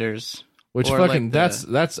defenders. Which or fucking like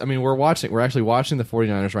that's I mean we're actually watching the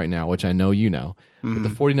 49ers right now, which I know you know. But the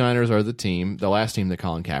 49ers are the last team that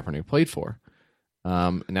Colin Kaepernick played for.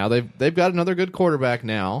 Now they've got another good quarterback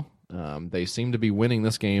now. They seem to be winning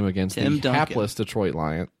this game against Tim the Duncan. hapless Detroit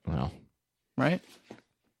Lions. Well, right?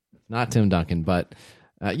 not Tim Duncan, but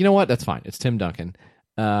you know what? That's fine. It's Tim Duncan.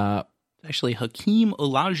 Actually, Hakeem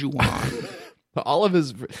Olajuwon. All of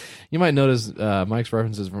his, you might notice Mike's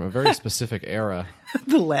references from a very specific era.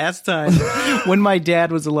 The last time when my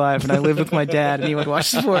dad was alive and I lived with my dad and he would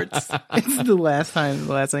watch sports. It's the last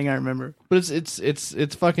thing I remember. But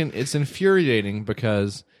it's fucking infuriating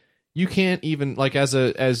because you can't even, like, as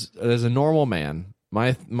a normal man,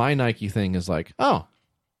 my Nike thing is like, oh,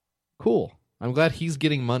 cool. I'm glad he's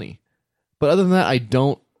getting money. But other than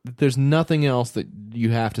that, there's nothing else that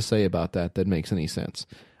you have to say about that makes any sense.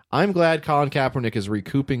 I'm glad Colin Kaepernick is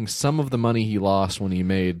recouping some of the money he lost when he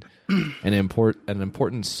made an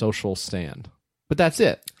important social stand. But that's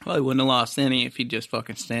it. Probably wouldn't have lost any if he'd just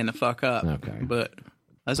fucking stand the fuck up. Okay. But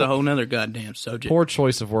that's a whole nother goddamn subject. Poor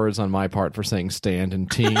choice of words on my part for saying stand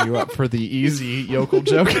and teeing you up for the easy yokel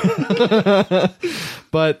joke.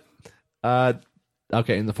 But,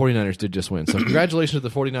 okay, and the 49ers did just win. So congratulations to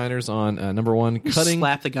the 49ers on number 1, cutting.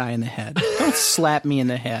 Slap the guy in the head. Don't slap me in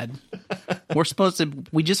the head.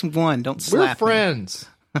 We just won. Don't slap We're friends.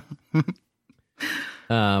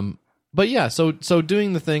 But yeah, so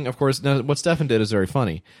doing the thing, of course, now what Stefan did is very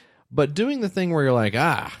funny. But doing the thing where you're like,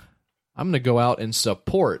 I'm going to go out and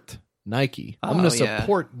support Nike. I'm going to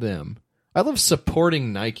support them. I love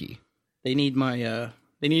supporting Nike. They need my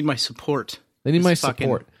support. They need This my fucking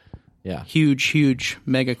support. Yeah. Huge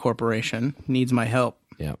mega corporation needs my help.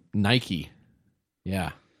 Yeah. Nike.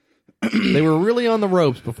 Yeah. They were really on the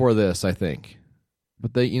ropes before this, I think.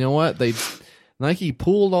 But you know what? Nike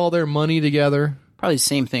pooled all their money together. Probably the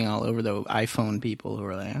same thing all over the iPhone people who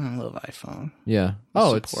are like, I love iPhone. Yeah.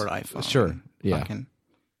 Support iPhone. Sure. Yeah.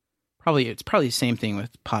 It's probably the same thing with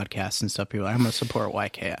podcasts and stuff. People are like, I'm going to support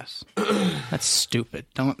YKS. That's stupid.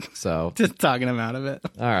 Just talking them out of it.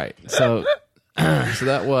 All right. So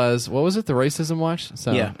that was, what was it? The Racism Watch?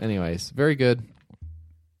 So yeah. Anyways, very good.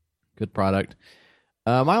 Good product.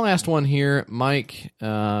 My last one here, Mike,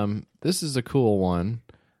 this is a cool one.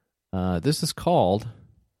 This is called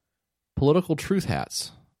Political Truth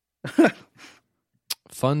Hats.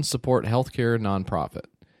 Fund support healthcare nonprofit.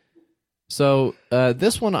 So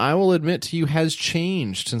this one, I will admit to you, has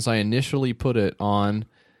changed since I initially put it on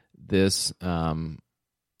this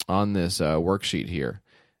worksheet here.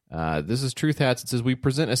 This is Truth Hats. It says, we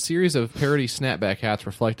present a series of parody snapback hats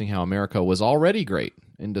reflecting how America was already great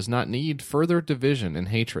and does not need further division and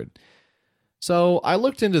hatred. So I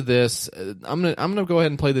looked into this. I'm gonna go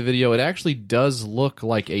ahead and play the video. It actually does look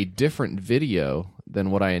like a different video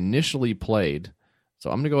than what I initially played.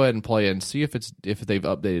 So I'm gonna go ahead and play it and see if they've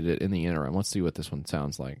updated it in the interim. Let's see what this one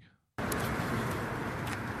sounds like.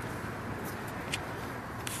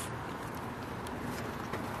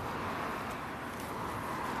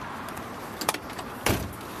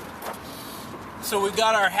 So we've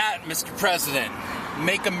got our hat, Mr. President.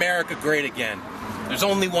 Make America great again. There's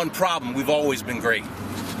only one problem. We've always been great.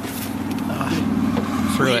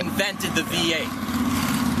 Reinvented the VA.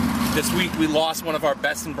 This week we lost one of our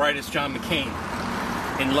best and brightest, John McCain.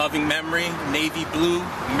 In loving memory, Navy Blue,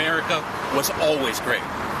 America was always great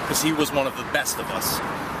because he was one of the best of us.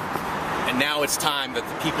 And now it's time that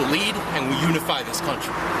the people lead and we unify this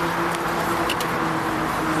country.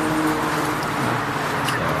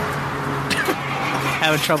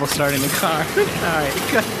 Having trouble starting the car. All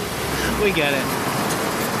right, we get it.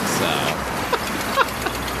 So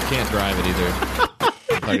can't drive it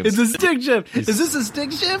either. It's a stick shift. Is this a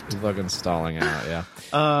stick shift? He's fucking stalling out. Yeah.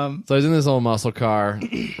 So he's in this old muscle car,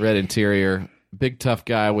 red interior, big tough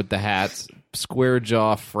guy with the hats, square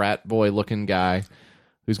jaw, frat boy looking guy,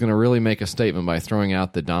 who's going to really make a statement by throwing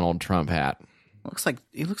out the Donald Trump hat.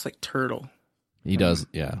 He looks like Turtle. He does.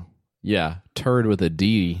 Yeah. Turd with a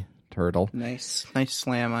D. Turtle. Nice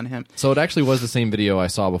slam on him. So it actually was the same video I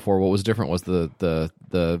saw before. What was different was the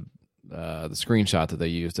screenshot that they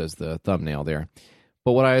used as the thumbnail there.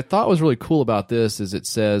 But what I thought was really cool about this is it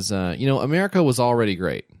says, America was already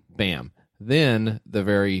great. Bam. Then the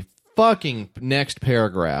very fucking next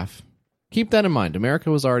paragraph. Keep that in mind. America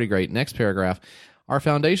was already great. Next paragraph. Our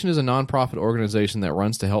foundation is a nonprofit organization that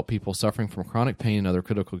runs to help people suffering from chronic pain and other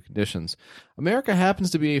critical conditions. America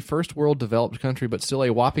happens to be a first world developed country, but still a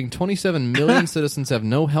whopping 27 million citizens have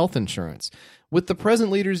no health insurance. With the present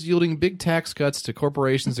leaders yielding big tax cuts to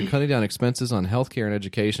corporations and cutting down expenses on healthcare and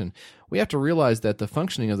education, we have to realize that the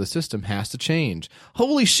functioning of the system has to change.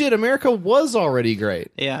 Holy shit, America was already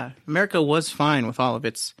great. Yeah, America was fine with all of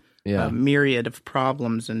its myriad of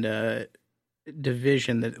problems and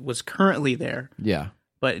division that was currently there. Yeah.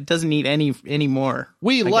 But it doesn't need any more.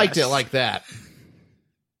 We liked it like that.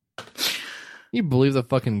 You believe the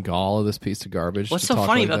fucking gall of this piece of garbage? What's so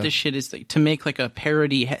funny about this shit is to make like a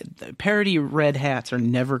parody red hats are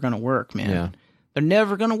never going to work, man. Yeah. They're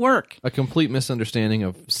never going to work. A complete misunderstanding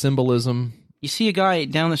of symbolism. You see a guy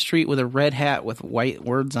down the street with a red hat with white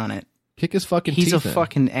words on it. Kick his fucking teeth in. He's a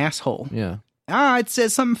fucking asshole. Yeah. It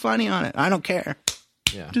says something funny on it. I don't care.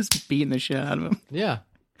 Yeah. Just beating the shit out of him. Yeah.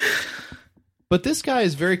 But this guy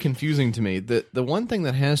is very confusing to me. The one thing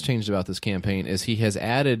that has changed about this campaign is he has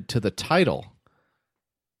added to the title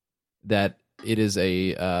that it is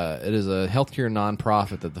a healthcare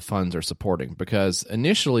nonprofit that the funds are supporting. Because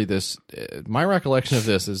initially, my recollection of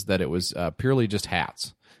this is that it was purely just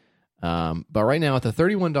hats. But right now, at the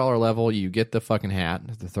 $31 level, you get the fucking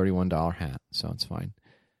hat, the $31 hat, so it's fine.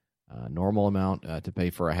 Normal amount to pay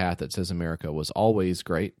for a hat that says America was always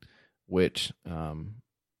great, which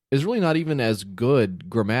is really not even as good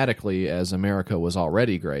grammatically as America was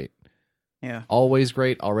already great. Yeah. Always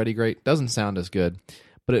great, already great. Doesn't sound as good.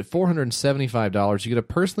 But at $475, you get a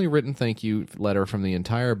personally written thank you letter from the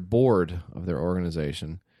entire board of their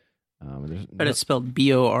organization. But it's spelled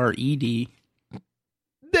B-O-R-E-D.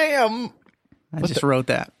 Damn! I just wrote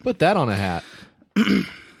that. Put that on a hat.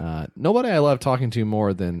 Nobody I love talking to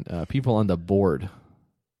more than people on the board.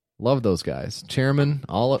 Love those guys. Chairman,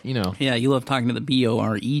 Yeah, you love talking to the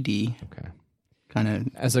B-O-R-E-D. Okay. Kind of.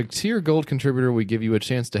 As a tier gold contributor, we give you a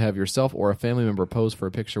chance to have yourself or a family member pose for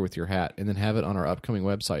a picture with your hat and then have it on our upcoming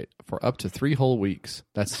website for up to 3 whole weeks.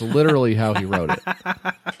 That's literally how he wrote it.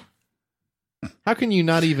 How can you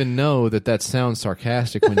not even know that sounds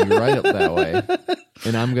sarcastic when you write it that way?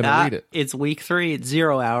 And I'm going to read it. It's week 3. It's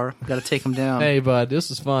 0 hour. Got to take them down. Hey, bud,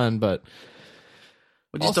 this is fun, but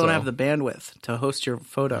we just don't have the bandwidth to host your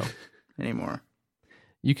photo anymore.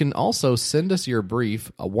 You can also send us your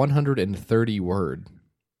brief, a 130-word.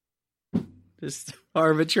 Just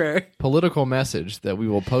arbitrary. Political message that we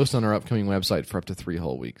will post on our upcoming website for up to 3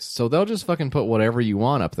 whole weeks. So they'll just fucking put whatever you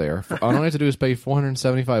want up there. All I have to do is pay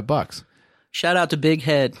 $475. Shout out to Big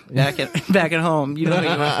Head back at home. You know,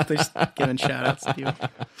 they're just giving shout outs to people.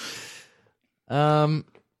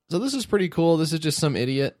 So this is pretty cool. This is just some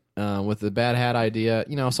idiot with the bad hat idea.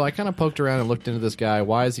 So I kind of poked around and looked into this guy.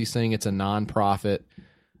 Why is he saying it's a non-profit?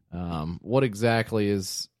 What exactly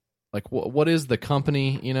is, like, what is the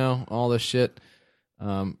company? All this shit.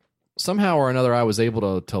 Somehow or another, I was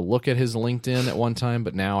able to look at his LinkedIn at one time,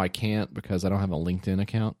 but now I can't because I don't have a LinkedIn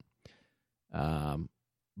account.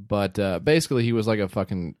 But basically, he was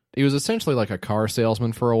essentially like a car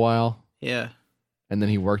salesman for a while. Yeah. And then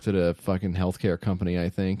he worked at a fucking healthcare company, I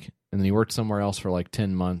think. And then he worked somewhere else for like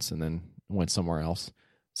 10 months and then went somewhere else.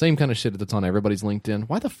 Same kind of shit that's on everybody's LinkedIn.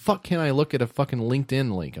 Why the fuck can't I look at a fucking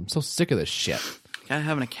LinkedIn link? I'm so sick of this shit. Gotta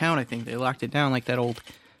have an account, I think. They locked it down like that old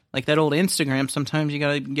Instagram. Sometimes you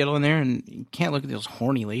gotta get on there and you can't look at those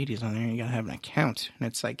horny ladies on there. You gotta have an account. And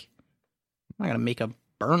it's like, I'm not gonna make a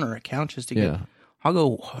burner account just to get... I'll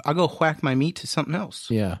go whack my meat to something else.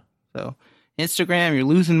 Yeah. So Instagram, you're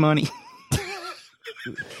losing money.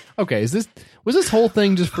 Okay, was this whole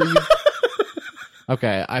thing just for you?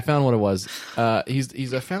 Okay, I found what it was.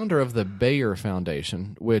 He's a founder of the Bayer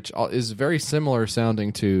Foundation, which is very similar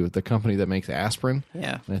sounding to the company that makes aspirin.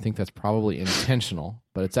 Yeah. And I think that's probably intentional,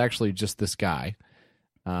 but it's actually just this guy.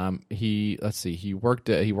 He worked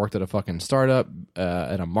at a fucking startup,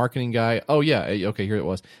 and a marketing guy. Oh yeah, okay, here it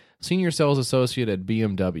was. Senior sales associate at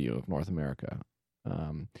BMW of North America.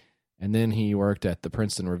 And then he worked at the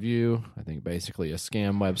Princeton Review, I think basically a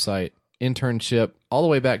scam website, internship, all the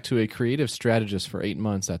way back to a creative strategist for 8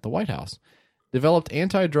 months at the White House. Developed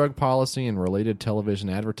anti-drug policy and related television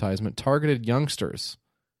advertisement targeted youngsters.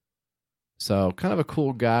 So kind of a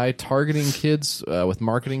cool guy targeting kids with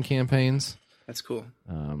marketing campaigns. That's cool.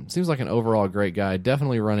 Seems like an overall great guy.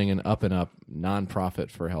 Definitely running an up-and-up nonprofit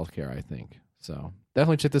for healthcare, I think. So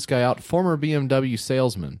definitely check this guy out. Former BMW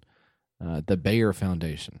salesman, the Bayer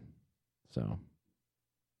Foundation. So,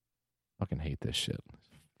 fucking hate this shit.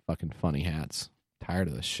 Fucking funny hats. Tired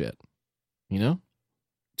of this shit.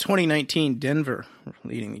 2019, Denver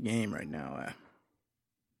leading the game right now.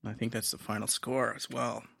 I think that's the final score as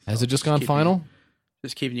well. Has it just gone final?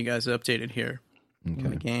 Just keeping you guys updated here in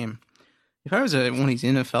the game. If I was one of these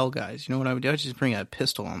NFL guys, you know what I would do? I'd just bring a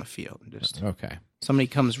pistol on the field. And just somebody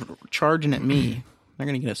comes charging at me. They're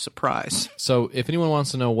going to get a surprise. So if anyone wants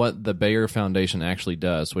to know what the Bayer Foundation actually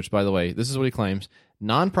does, which, by the way, this is what he claims,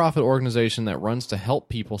 nonprofit organization that runs to help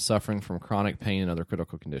people suffering from chronic pain and other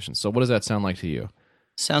critical conditions. So what does that sound like to you?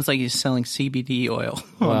 Sounds like he's selling CBD oil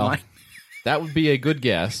well, online. That would be a good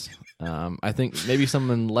guess. I think maybe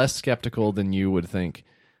someone less skeptical than you would think,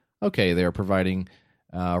 okay, they're providing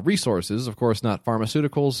resources, of course not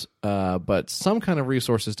pharmaceuticals, but some kind of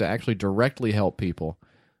resources to actually directly help people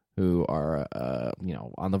who are,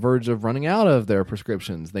 on the verge of running out of their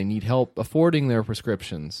prescriptions. They need help affording their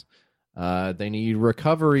prescriptions. They need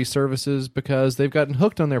recovery services because they've gotten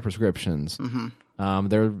hooked on their prescriptions. Mm-hmm.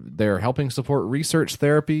 They're helping support research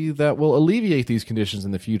therapy that will alleviate these conditions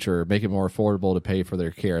in the future, make it more affordable to pay for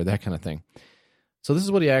their care, that kind of thing. So this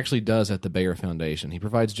is what he actually does at the Bayer Foundation. He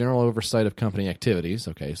provides general oversight of company activities.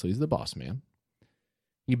 Okay, so he's the boss man.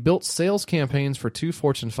 He built sales campaigns for 2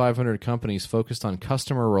 Fortune 500 companies focused on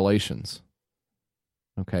customer relations.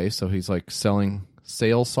 Okay, so he's like selling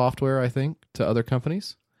sales software, I think, to other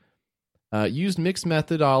companies. Used mixed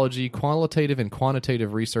methodology, qualitative and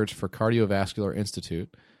quantitative research for Cardiovascular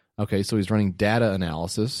Institute. Okay, so he's running data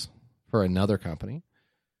analysis for another company.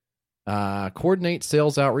 Coordinate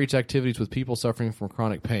sales outreach activities with people suffering from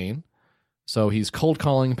chronic pain. So he's cold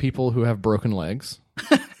calling people who have broken legs.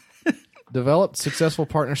 Developed successful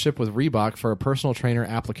partnership with Reebok for a personal trainer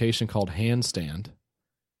application called Handstand.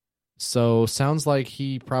 So sounds like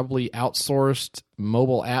he probably outsourced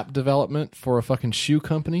mobile app development for a fucking shoe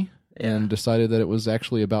company and decided that it was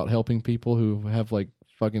actually about helping people who have like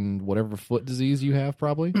fucking whatever foot disease you have,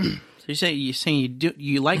 probably. So you're saying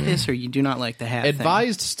you like this or you do not like the hat?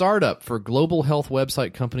 Advised startup for global health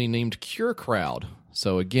website company named CureCrowd.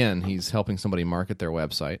 So again, he's helping somebody market their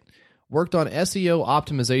website. Worked on SEO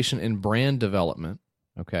optimization and brand development.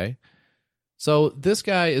 Okay. So this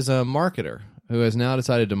guy is a marketer who has now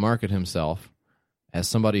decided to market himself as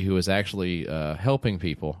somebody who is actually helping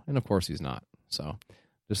people. And of course he's not. So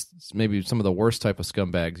just maybe some of the worst type of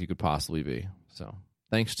scumbags you could possibly be. So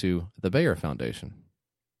thanks to the Bayer Foundation.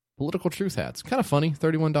 Political truth hats. Kind of funny.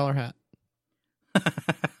 $31 hat.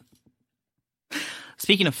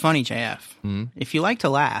 Speaking of funny, JF, if you like to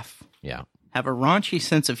laugh, have a raunchy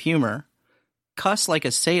sense of humor, cuss like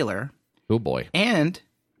a sailor. Oh, boy. And,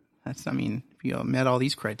 if you met all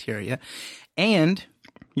these criteria, and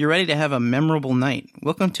you're ready to have a memorable night,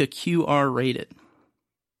 welcome to QR Rated.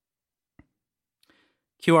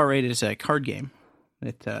 QR Rated is a card game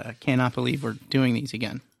that cannot believe we're doing these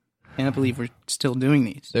again. Can't believe we're still doing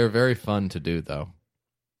these. They're very fun to do, though.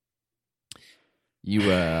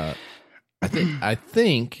 I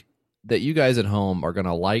think that you guys at home are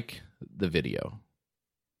gonna like the video.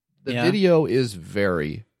 The video is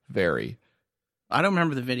very, very. I don't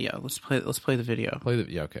remember the video. Let's play the video.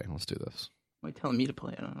 Okay, let's do this. Why are you telling me to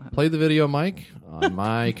play it? I don't know how to Play the video, Mike, on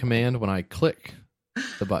my command when I click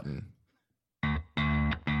the button.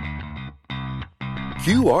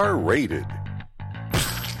 QR rated.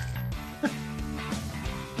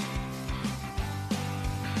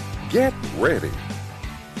 Get ready.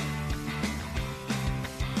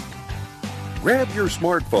 Grab your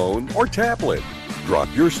smartphone or tablet. Drop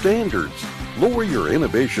your standards. Lower your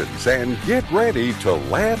inhibitions and get ready to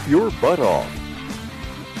laugh your butt off.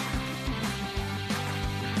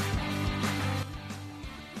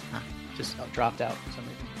 Just dropped out for some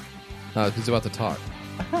reason. No, he's about to talk.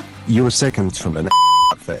 You're seconds from an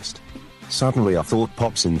fest. Suddenly a thought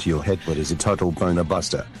pops into your head, but is a total boner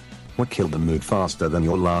buster. What killed the mood faster than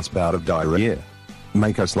your last bout of diarrhea?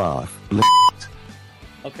 Make us laugh.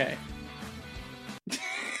 Okay.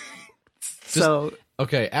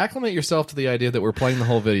 Okay, acclimate yourself to the idea that we're playing the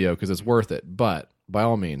whole video because it's worth it. But by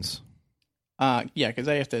all means, yeah, because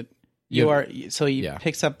I have to.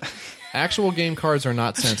 Picks up. Actual game cards are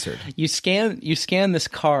not censored. You scan this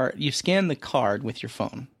card. You scan the card with your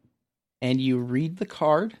phone, and you read the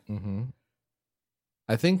card. Mm-hmm.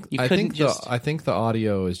 I think the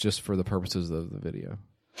audio is just for the purposes of the video.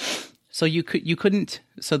 So you couldn't.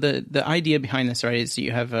 So the idea behind this, right, is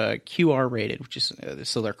you have a QR rated, which is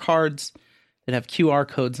so they're cards that have QR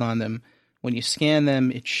codes on them. When you scan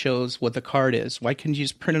them, it shows what the card is. Why couldn't you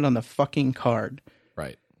just print it on the fucking card?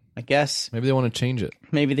 Right. I guess maybe they want to change it.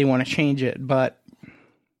 But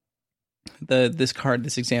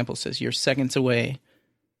this example says you're seconds away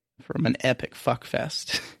from an epic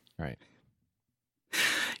fuckfest. Right.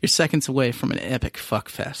 You're seconds away from an epic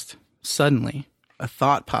fuckfest. Suddenly, a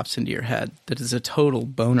thought pops into your head that is a total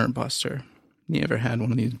boner buster. You ever had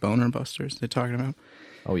one of these boner busters they're talking about?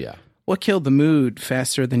 Oh, yeah. What killed the mood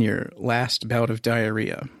faster than your last bout of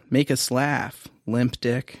diarrhea? Make us laugh, limp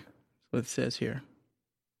dick. That's what it says here.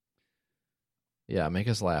 Yeah, make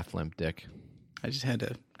us laugh, limp dick. I just had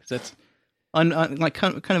to, because that's like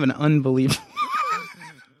kind of an unbelievable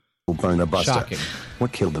boner buster. Shocking.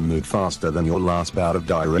 What killed the mood faster than your last bout of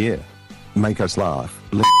diarrhea? Make us laugh.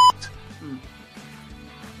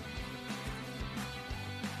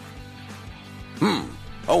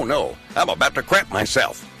 Oh no, I'm about to crap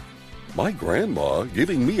myself. My grandma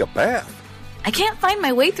giving me a bath. I can't find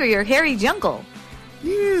my way through your hairy jungle.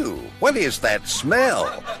 Ew, what is that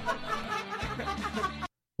smell?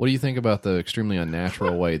 What do you think about the extremely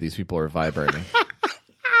unnatural way these people are vibrating?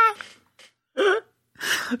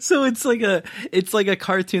 So it's like a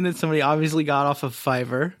cartoon that somebody obviously got off of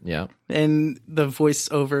Fiverr. Yeah. And the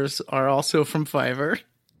voiceovers are also from Fiverr.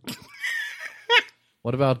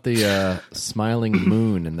 What about the smiling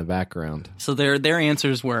moon in the background? So their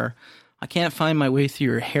answers were, I can't find my way through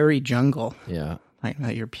your hairy jungle. Yeah.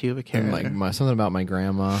 Like your pubic hair. And something about my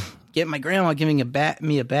grandma. Get my grandma giving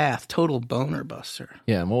me a bath. Total boner buster.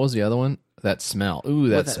 Yeah, and what was the other one? That smell. Ooh,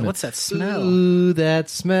 that smell. What's that smell? Ooh, that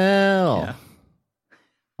smell. Yeah.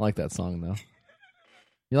 I like that song, though.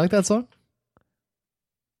 You like that song?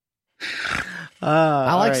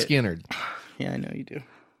 I like right. Skynyrd. Yeah, I know you do.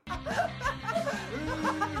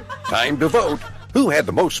 Time to vote. Who had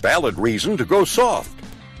the most valid reason to go soft?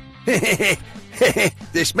 The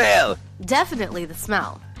smell. Definitely the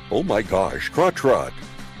smell. Oh my gosh, Crotch Rot.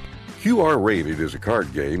 QR Rated is a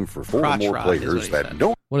card game for 4 or more players that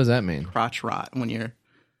don't... What does that mean? Crotch rot, when you're...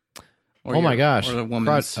 Oh my gosh. Or the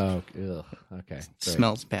woman's... Okay. Great.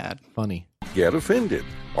 Smells bad. Funny. Get offended,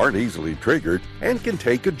 aren't easily triggered, and can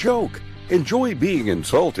take a joke. Enjoy being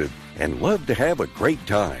insulted, and love to have a great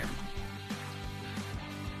time.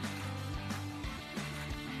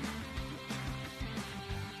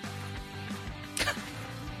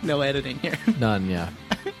 No editing here. None, yeah.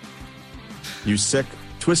 You sick,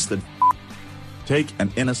 twisted. Take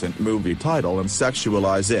an innocent movie title and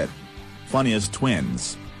sexualize it. Funniest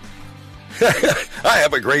twins. I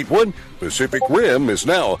have a great one. Pacific Rim is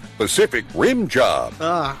now Pacific Rim Job.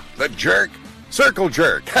 The jerk, circle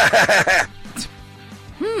jerk.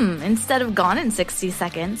 Instead of gone in 60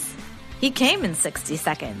 seconds, he came in 60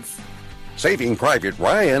 seconds. Saving Private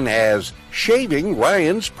Ryan as Shaving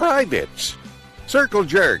Ryan's Privates. Circle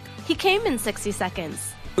jerk. He came in 60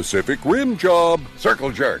 seconds. Pacific Rim Job,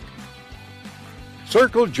 circle jerk.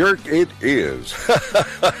 Circle jerk it is.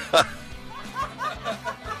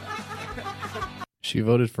 She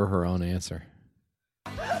voted for her own answer.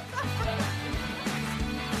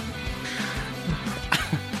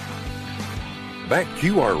 back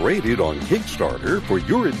QR Rated on Kickstarter for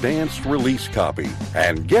your advanced release copy.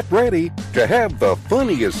 And get ready to have the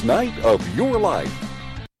funniest night of your life.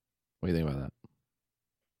 What do you think about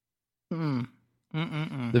that?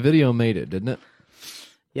 The video made it, didn't it?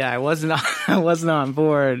 Yeah, I wasn't on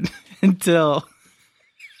board until...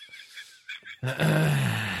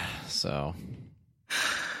 So...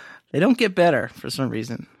 They don't get better for some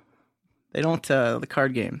reason. They don't, the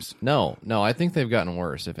card games. No, I think they've gotten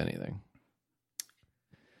worse, if anything.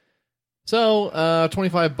 So,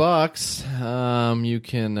 $25, you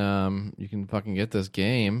can fucking get this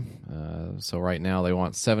game. So right now they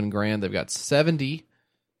want $7,000. They've got $70.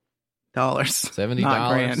 $70.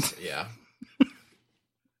 Not grand. Yeah.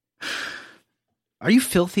 Are you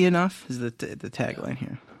filthy enough? Is the tagline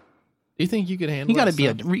here. Do you think you could handle? You gotta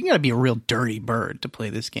be a real dirty bird to play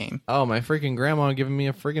this game. Oh, my freaking grandma giving me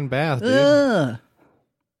a freaking bath, dude.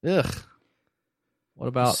 Ugh. What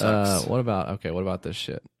about what about this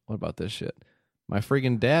shit? What about this shit? My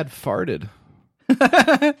freaking dad farted.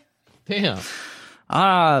 Damn.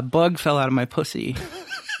 A bug fell out of my pussy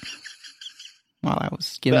while I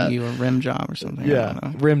was giving you a rim job or something. Yeah, I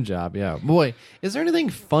don't know. rim job. Yeah, boy, is there anything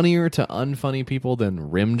funnier to unfunny people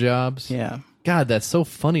than rim jobs? Yeah. God, that's so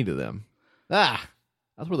funny to them. That's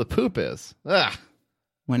where the poop is.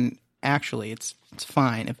 When actually it's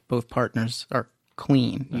fine if both partners are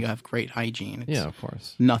clean. You have great hygiene. It's of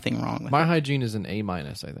course. Nothing wrong with my it. hygiene is an A-,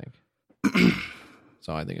 I think.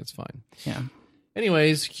 So I think it's fine. Yeah.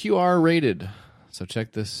 Anyways, QR Rated. So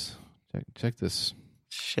check this. Check this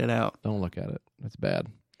shit out. Don't look at it. It's bad.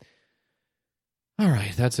 All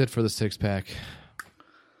right, that's it for the 6-pack.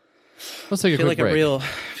 Let's take a quick break. I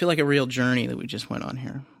feel like a real journey that we just went on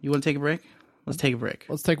here. You want to take a break? Let's take a break.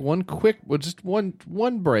 Let's take one break,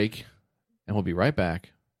 and we'll be right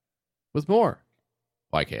back with more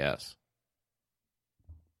YKS.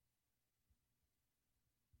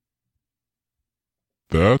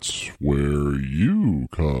 That's where you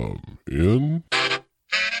come in.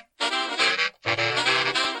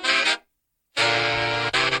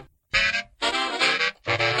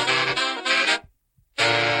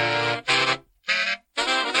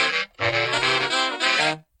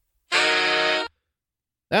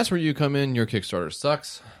 That's where you come in. Your Kickstarter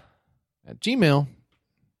sucks at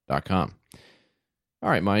gmail.com. All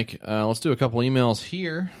right, Mike, let's do a couple emails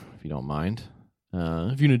here, if you don't mind.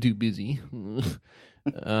 If you're not too busy.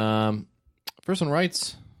 First one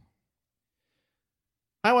writes,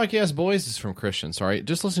 "Hi, YKS boys." This is from Christian. Sorry,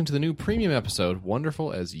 just listening to the new premium episode.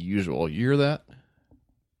 Wonderful as usual. You hear that?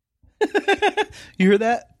 You hear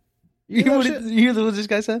that? You hear what this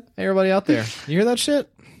guy said? Hey, everybody out there. You hear that shit?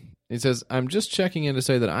 He says, "I'm just checking in to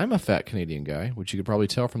say that I'm a fat Canadian guy," which you could probably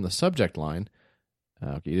tell from the subject line.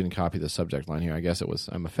 Okay, you didn't copy the subject line here. I guess it was,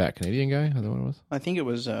 "I'm a fat Canadian guy." Is that what it was? I think it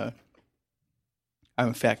was, "I'm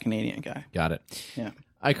a fat Canadian guy." Got it. Yeah.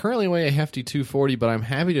 "I currently weigh a hefty 240, but I'm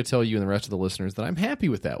happy to tell you and the rest of the listeners that I'm happy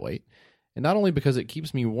with that weight. And not only because it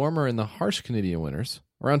keeps me warmer in the harsh Canadian winters.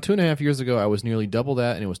 Around 2.5 years ago, I was nearly double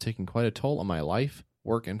that, and it was taking quite a toll on my life,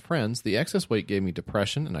 work, and friends. The excess weight gave me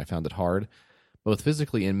depression, and I found it hard, both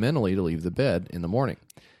physically and mentally, to leave the bed in the morning.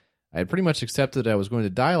 I had pretty much accepted that I was going to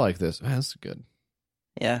die like this." That's good.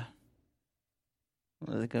 Yeah.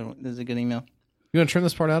 This is a good email. You want to trim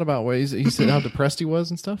this part out about ways he said how depressed he was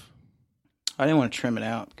and stuff? I didn't want to trim it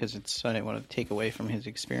out because I didn't want to take away from his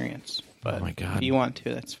experience. But oh my God. If you want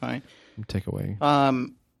to, that's fine. Take away.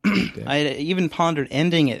 I even pondered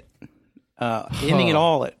ending it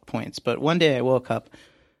all at points. But one day I woke up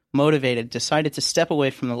motivated, decided to step away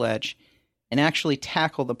from the ledge and actually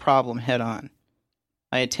tackle the problem head on.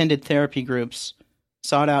 I attended therapy groups,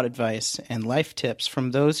 sought out advice and life tips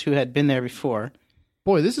from those who had been there before.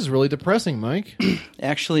 Boy, this is really depressing, Mike.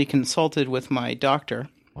 Actually consulted with my doctor.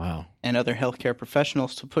 Wow. And other healthcare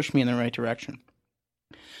professionals to push me in the right direction.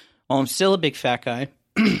 While I'm still a big fat guy,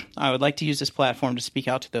 I would like to use this platform to speak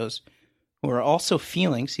out to those who are also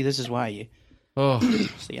feeling, see, this is why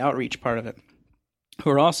it's the outreach part of it, who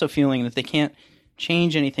are also feeling that they can't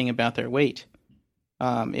change anything about their weight.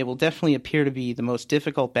 It will definitely appear to be the most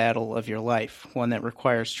difficult battle of your life, one that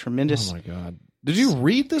requires tremendous... Oh, my God. Did you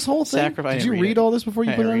read this whole thing? Sacrifice. Did you read all this before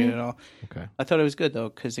you put it on? I didn't read it all. Okay. I thought it was good, though,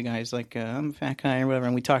 because the guy's like, I'm a fat guy or whatever,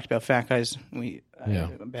 and we talked about fat guys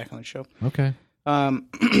back on the show. Okay.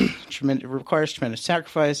 It requires tremendous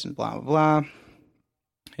sacrifice and blah, blah, blah.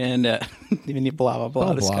 And even blah, blah,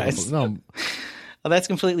 blah. This guy's... No. Well, that's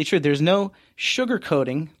completely true. There's no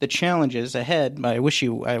sugarcoating the challenges ahead. I wish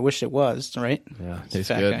it was, right? Yeah, tastes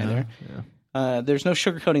good. Guy there. Yeah. There's no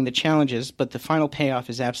sugarcoating the challenges, but the final payoff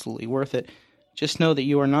is absolutely worth it. Just know that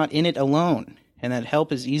you are not in it alone, and that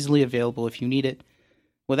help is easily available if you need it.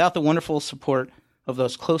 Without the wonderful support of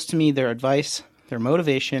those close to me, their advice, their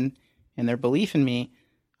motivation, and their belief in me,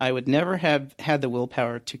 I would never have had the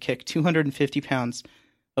willpower to kick 250 pounds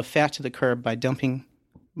of fat to the curb by dumping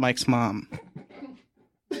Mike's mom.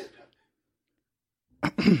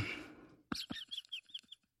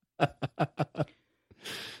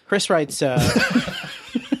 Chris writes, my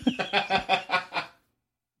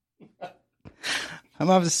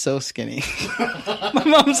mom's so skinny. My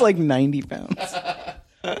mom's like 90 pounds.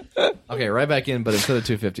 Okay, right back in, but instead of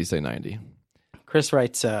 250, say 90. Chris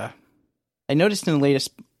writes, I noticed in the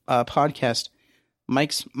latest podcast,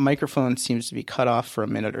 Mike's microphone seems to be cut off for a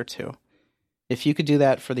minute or two. If you could do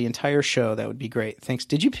that for the entire show, that would be great. Thanks.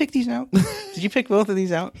 Did you pick these out? Did you pick both of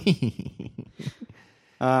these out?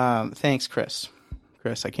 Thanks, Chris.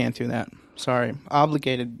 Chris, I can't do that. Sorry.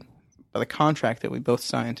 Obligated by the contract that we both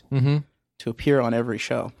signed to appear on every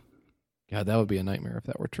show. God, that would be a nightmare if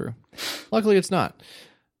that were true. Luckily, it's not.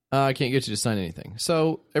 I can't get you to sign anything.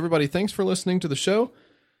 So, everybody, thanks for listening to the show.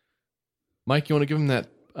 Mike, you want to give him that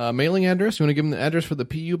mailing address? You want to give him the address for the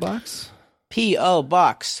PU box? P.O.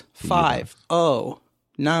 Box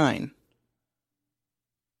 509.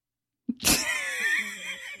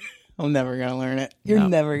 I'm never going to learn it. You're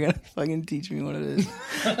never going to fucking teach me what it is.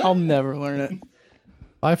 I'll never learn it.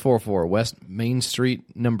 544 West Main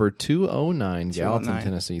Street, number 209, Gallatin,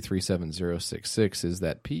 Tennessee, 37066 is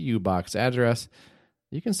that PU box address.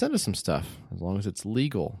 You can send us some stuff as long as it's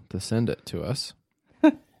legal to send it to us.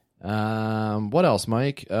 What else,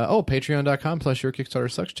 Mike? Patreon.com plus your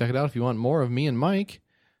Kickstarter sucks. Check it out if you want more of me and Mike.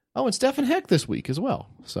 Oh, and Stefan Heck this week as well.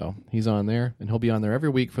 So he's on there, and he'll be on there every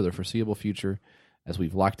week for the foreseeable future as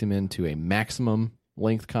we've locked him into a maximum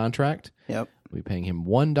length contract. Yep. We're paying him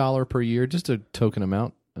 $1 per year, just a token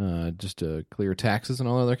amount, just to clear taxes and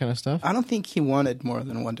all other kind of stuff. I don't think he wanted more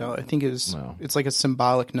than $1. I think it's like a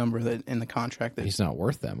symbolic number that in the contract. That he's not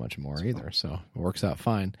worth that much more either, so it works out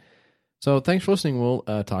fine. So thanks for listening. We'll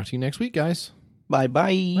talk to you next week, guys.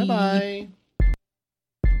 Bye-bye. Bye-bye.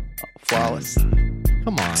 Flawless.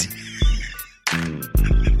 Come on.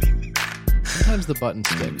 Sometimes the button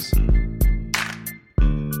sticks.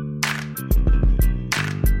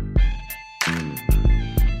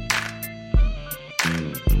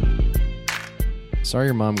 Sorry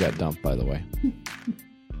your mom got dumped, by the way.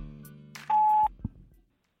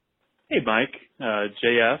 Hey, Mike.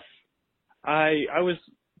 JF. I was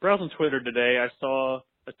browsing Twitter today. I saw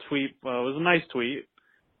a tweet. It was a nice tweet.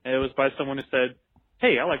 It was by someone who said,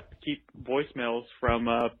 hey, I like to keep voicemails from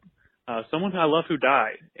someone I love who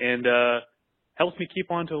died, and helps me keep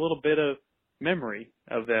on to a little bit of memory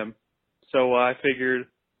of them. So I figured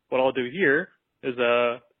what I'll do here is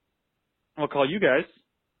I'll call you guys,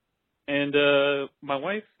 and my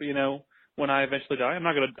wife, when I eventually die, I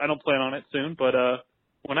don't plan on it soon, but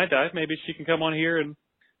when I die, maybe she can come on here and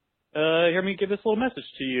hear me give this little message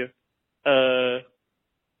to you.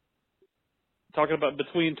 Talking about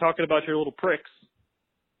your little pricks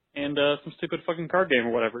and some stupid fucking card game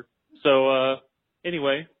or whatever. So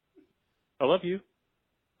anyway, I love you.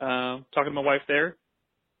 Talking to my wife there.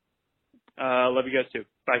 Love you guys too.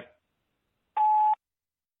 Bye.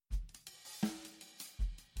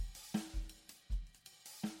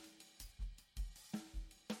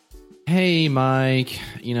 Hey, Mike.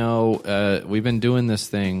 We've been doing this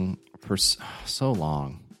thing for so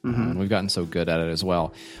long, and we've gotten so good at it as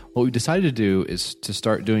well. What we decided to do is to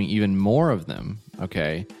start doing even more of them,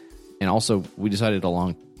 okay? And also, we decided a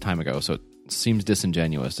long time ago, so it seems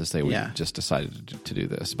disingenuous to say we just decided to do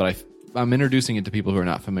this. But I'm introducing it to people who are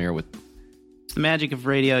not familiar with... It's the magic of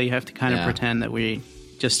radio. You have to kind of pretend that we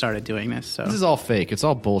just started doing this. So this is all fake. It's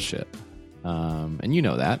all bullshit. And you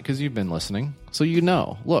know that because you've been listening. So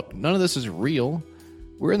look, none of this is real.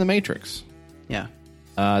 We're in the Matrix. Yeah.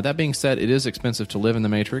 That being said, it is expensive to live in the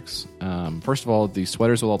Matrix. First of all, these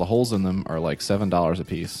sweaters with all the holes in them are like $7 a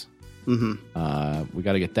piece. Mm-hmm. We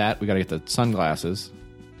got to get that. We got to get the sunglasses.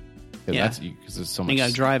 Yeah. Because there's so much. You got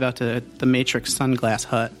to drive out to the Matrix Sunglass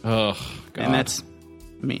Hut. Oh, God. And that's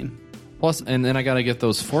mean. Plus, and then I got to get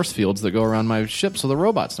those force fields that go around my ship so the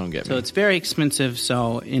robots don't get me. So it's very expensive.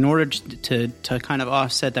 So in order to kind of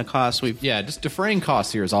offset that cost, just defraying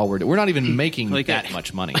costs here is all we're doing. We're not even making that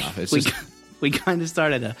much money off it. We kind of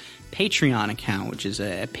started a Patreon account, which is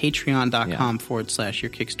at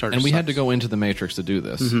patreon.com/your Kickstarter. And we had to go into the Matrix to do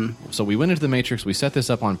this. Mm-hmm. So we went into the Matrix. We set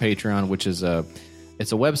this up on Patreon, which is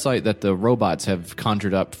it's a website that the robots have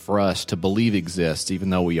conjured up for us to believe exists, even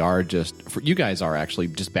though we are you guys are actually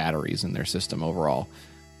just batteries in their system overall.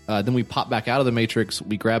 Then we pop back out of the Matrix.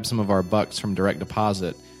 We grab some of our bucks from direct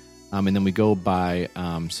deposit, and then we go buy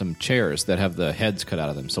some chairs that have the heads cut out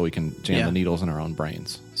of them so we can jam the needles in our own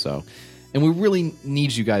brains. So And we really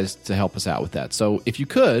need you guys to help us out with that. So if you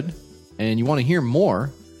could, and you want to hear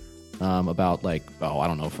more about, like, I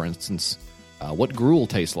don't know, for instance, what gruel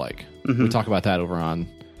tastes like. We talk about that over on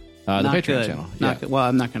the Patreon channel. Not good. Well,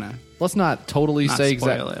 I'm not going to. Let's not totally say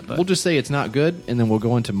exactly. We'll just say it's not good, and then we'll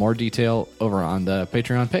go into more detail over on the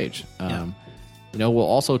Patreon page. We'll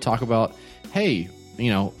also talk about, hey,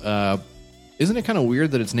 isn't it kind of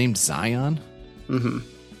weird that it's named Zion? Mm-hmm.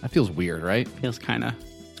 That feels weird, right? Feels kind of.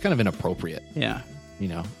 It's kind of inappropriate. Yeah.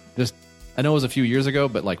 Just I know it was a few years ago,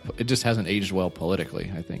 but like it just hasn't aged well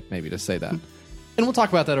politically, I think, maybe to say that. And we'll talk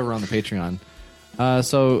about that over on the Patreon.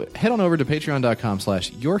 So head on over to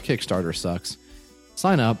patreon.com/yourkickstartersucks.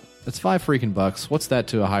 Sign up. It's $5 freaking bucks. What's that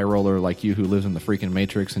to a high roller like you who lives in the freaking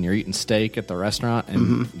Matrix and you're eating steak at the restaurant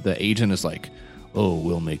and the agent is like, oh,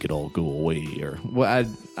 we'll make it all go away. Or I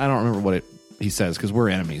don't remember what he says because we're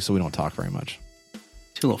enemies, so we don't talk very much.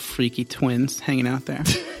 Two little freaky twins hanging out there.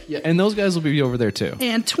 Yeah, and those guys will be over there too.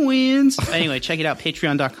 And twins. Anyway, check it out.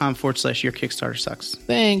 Patreon.com/yourkickstartersucks.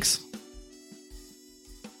 Thanks.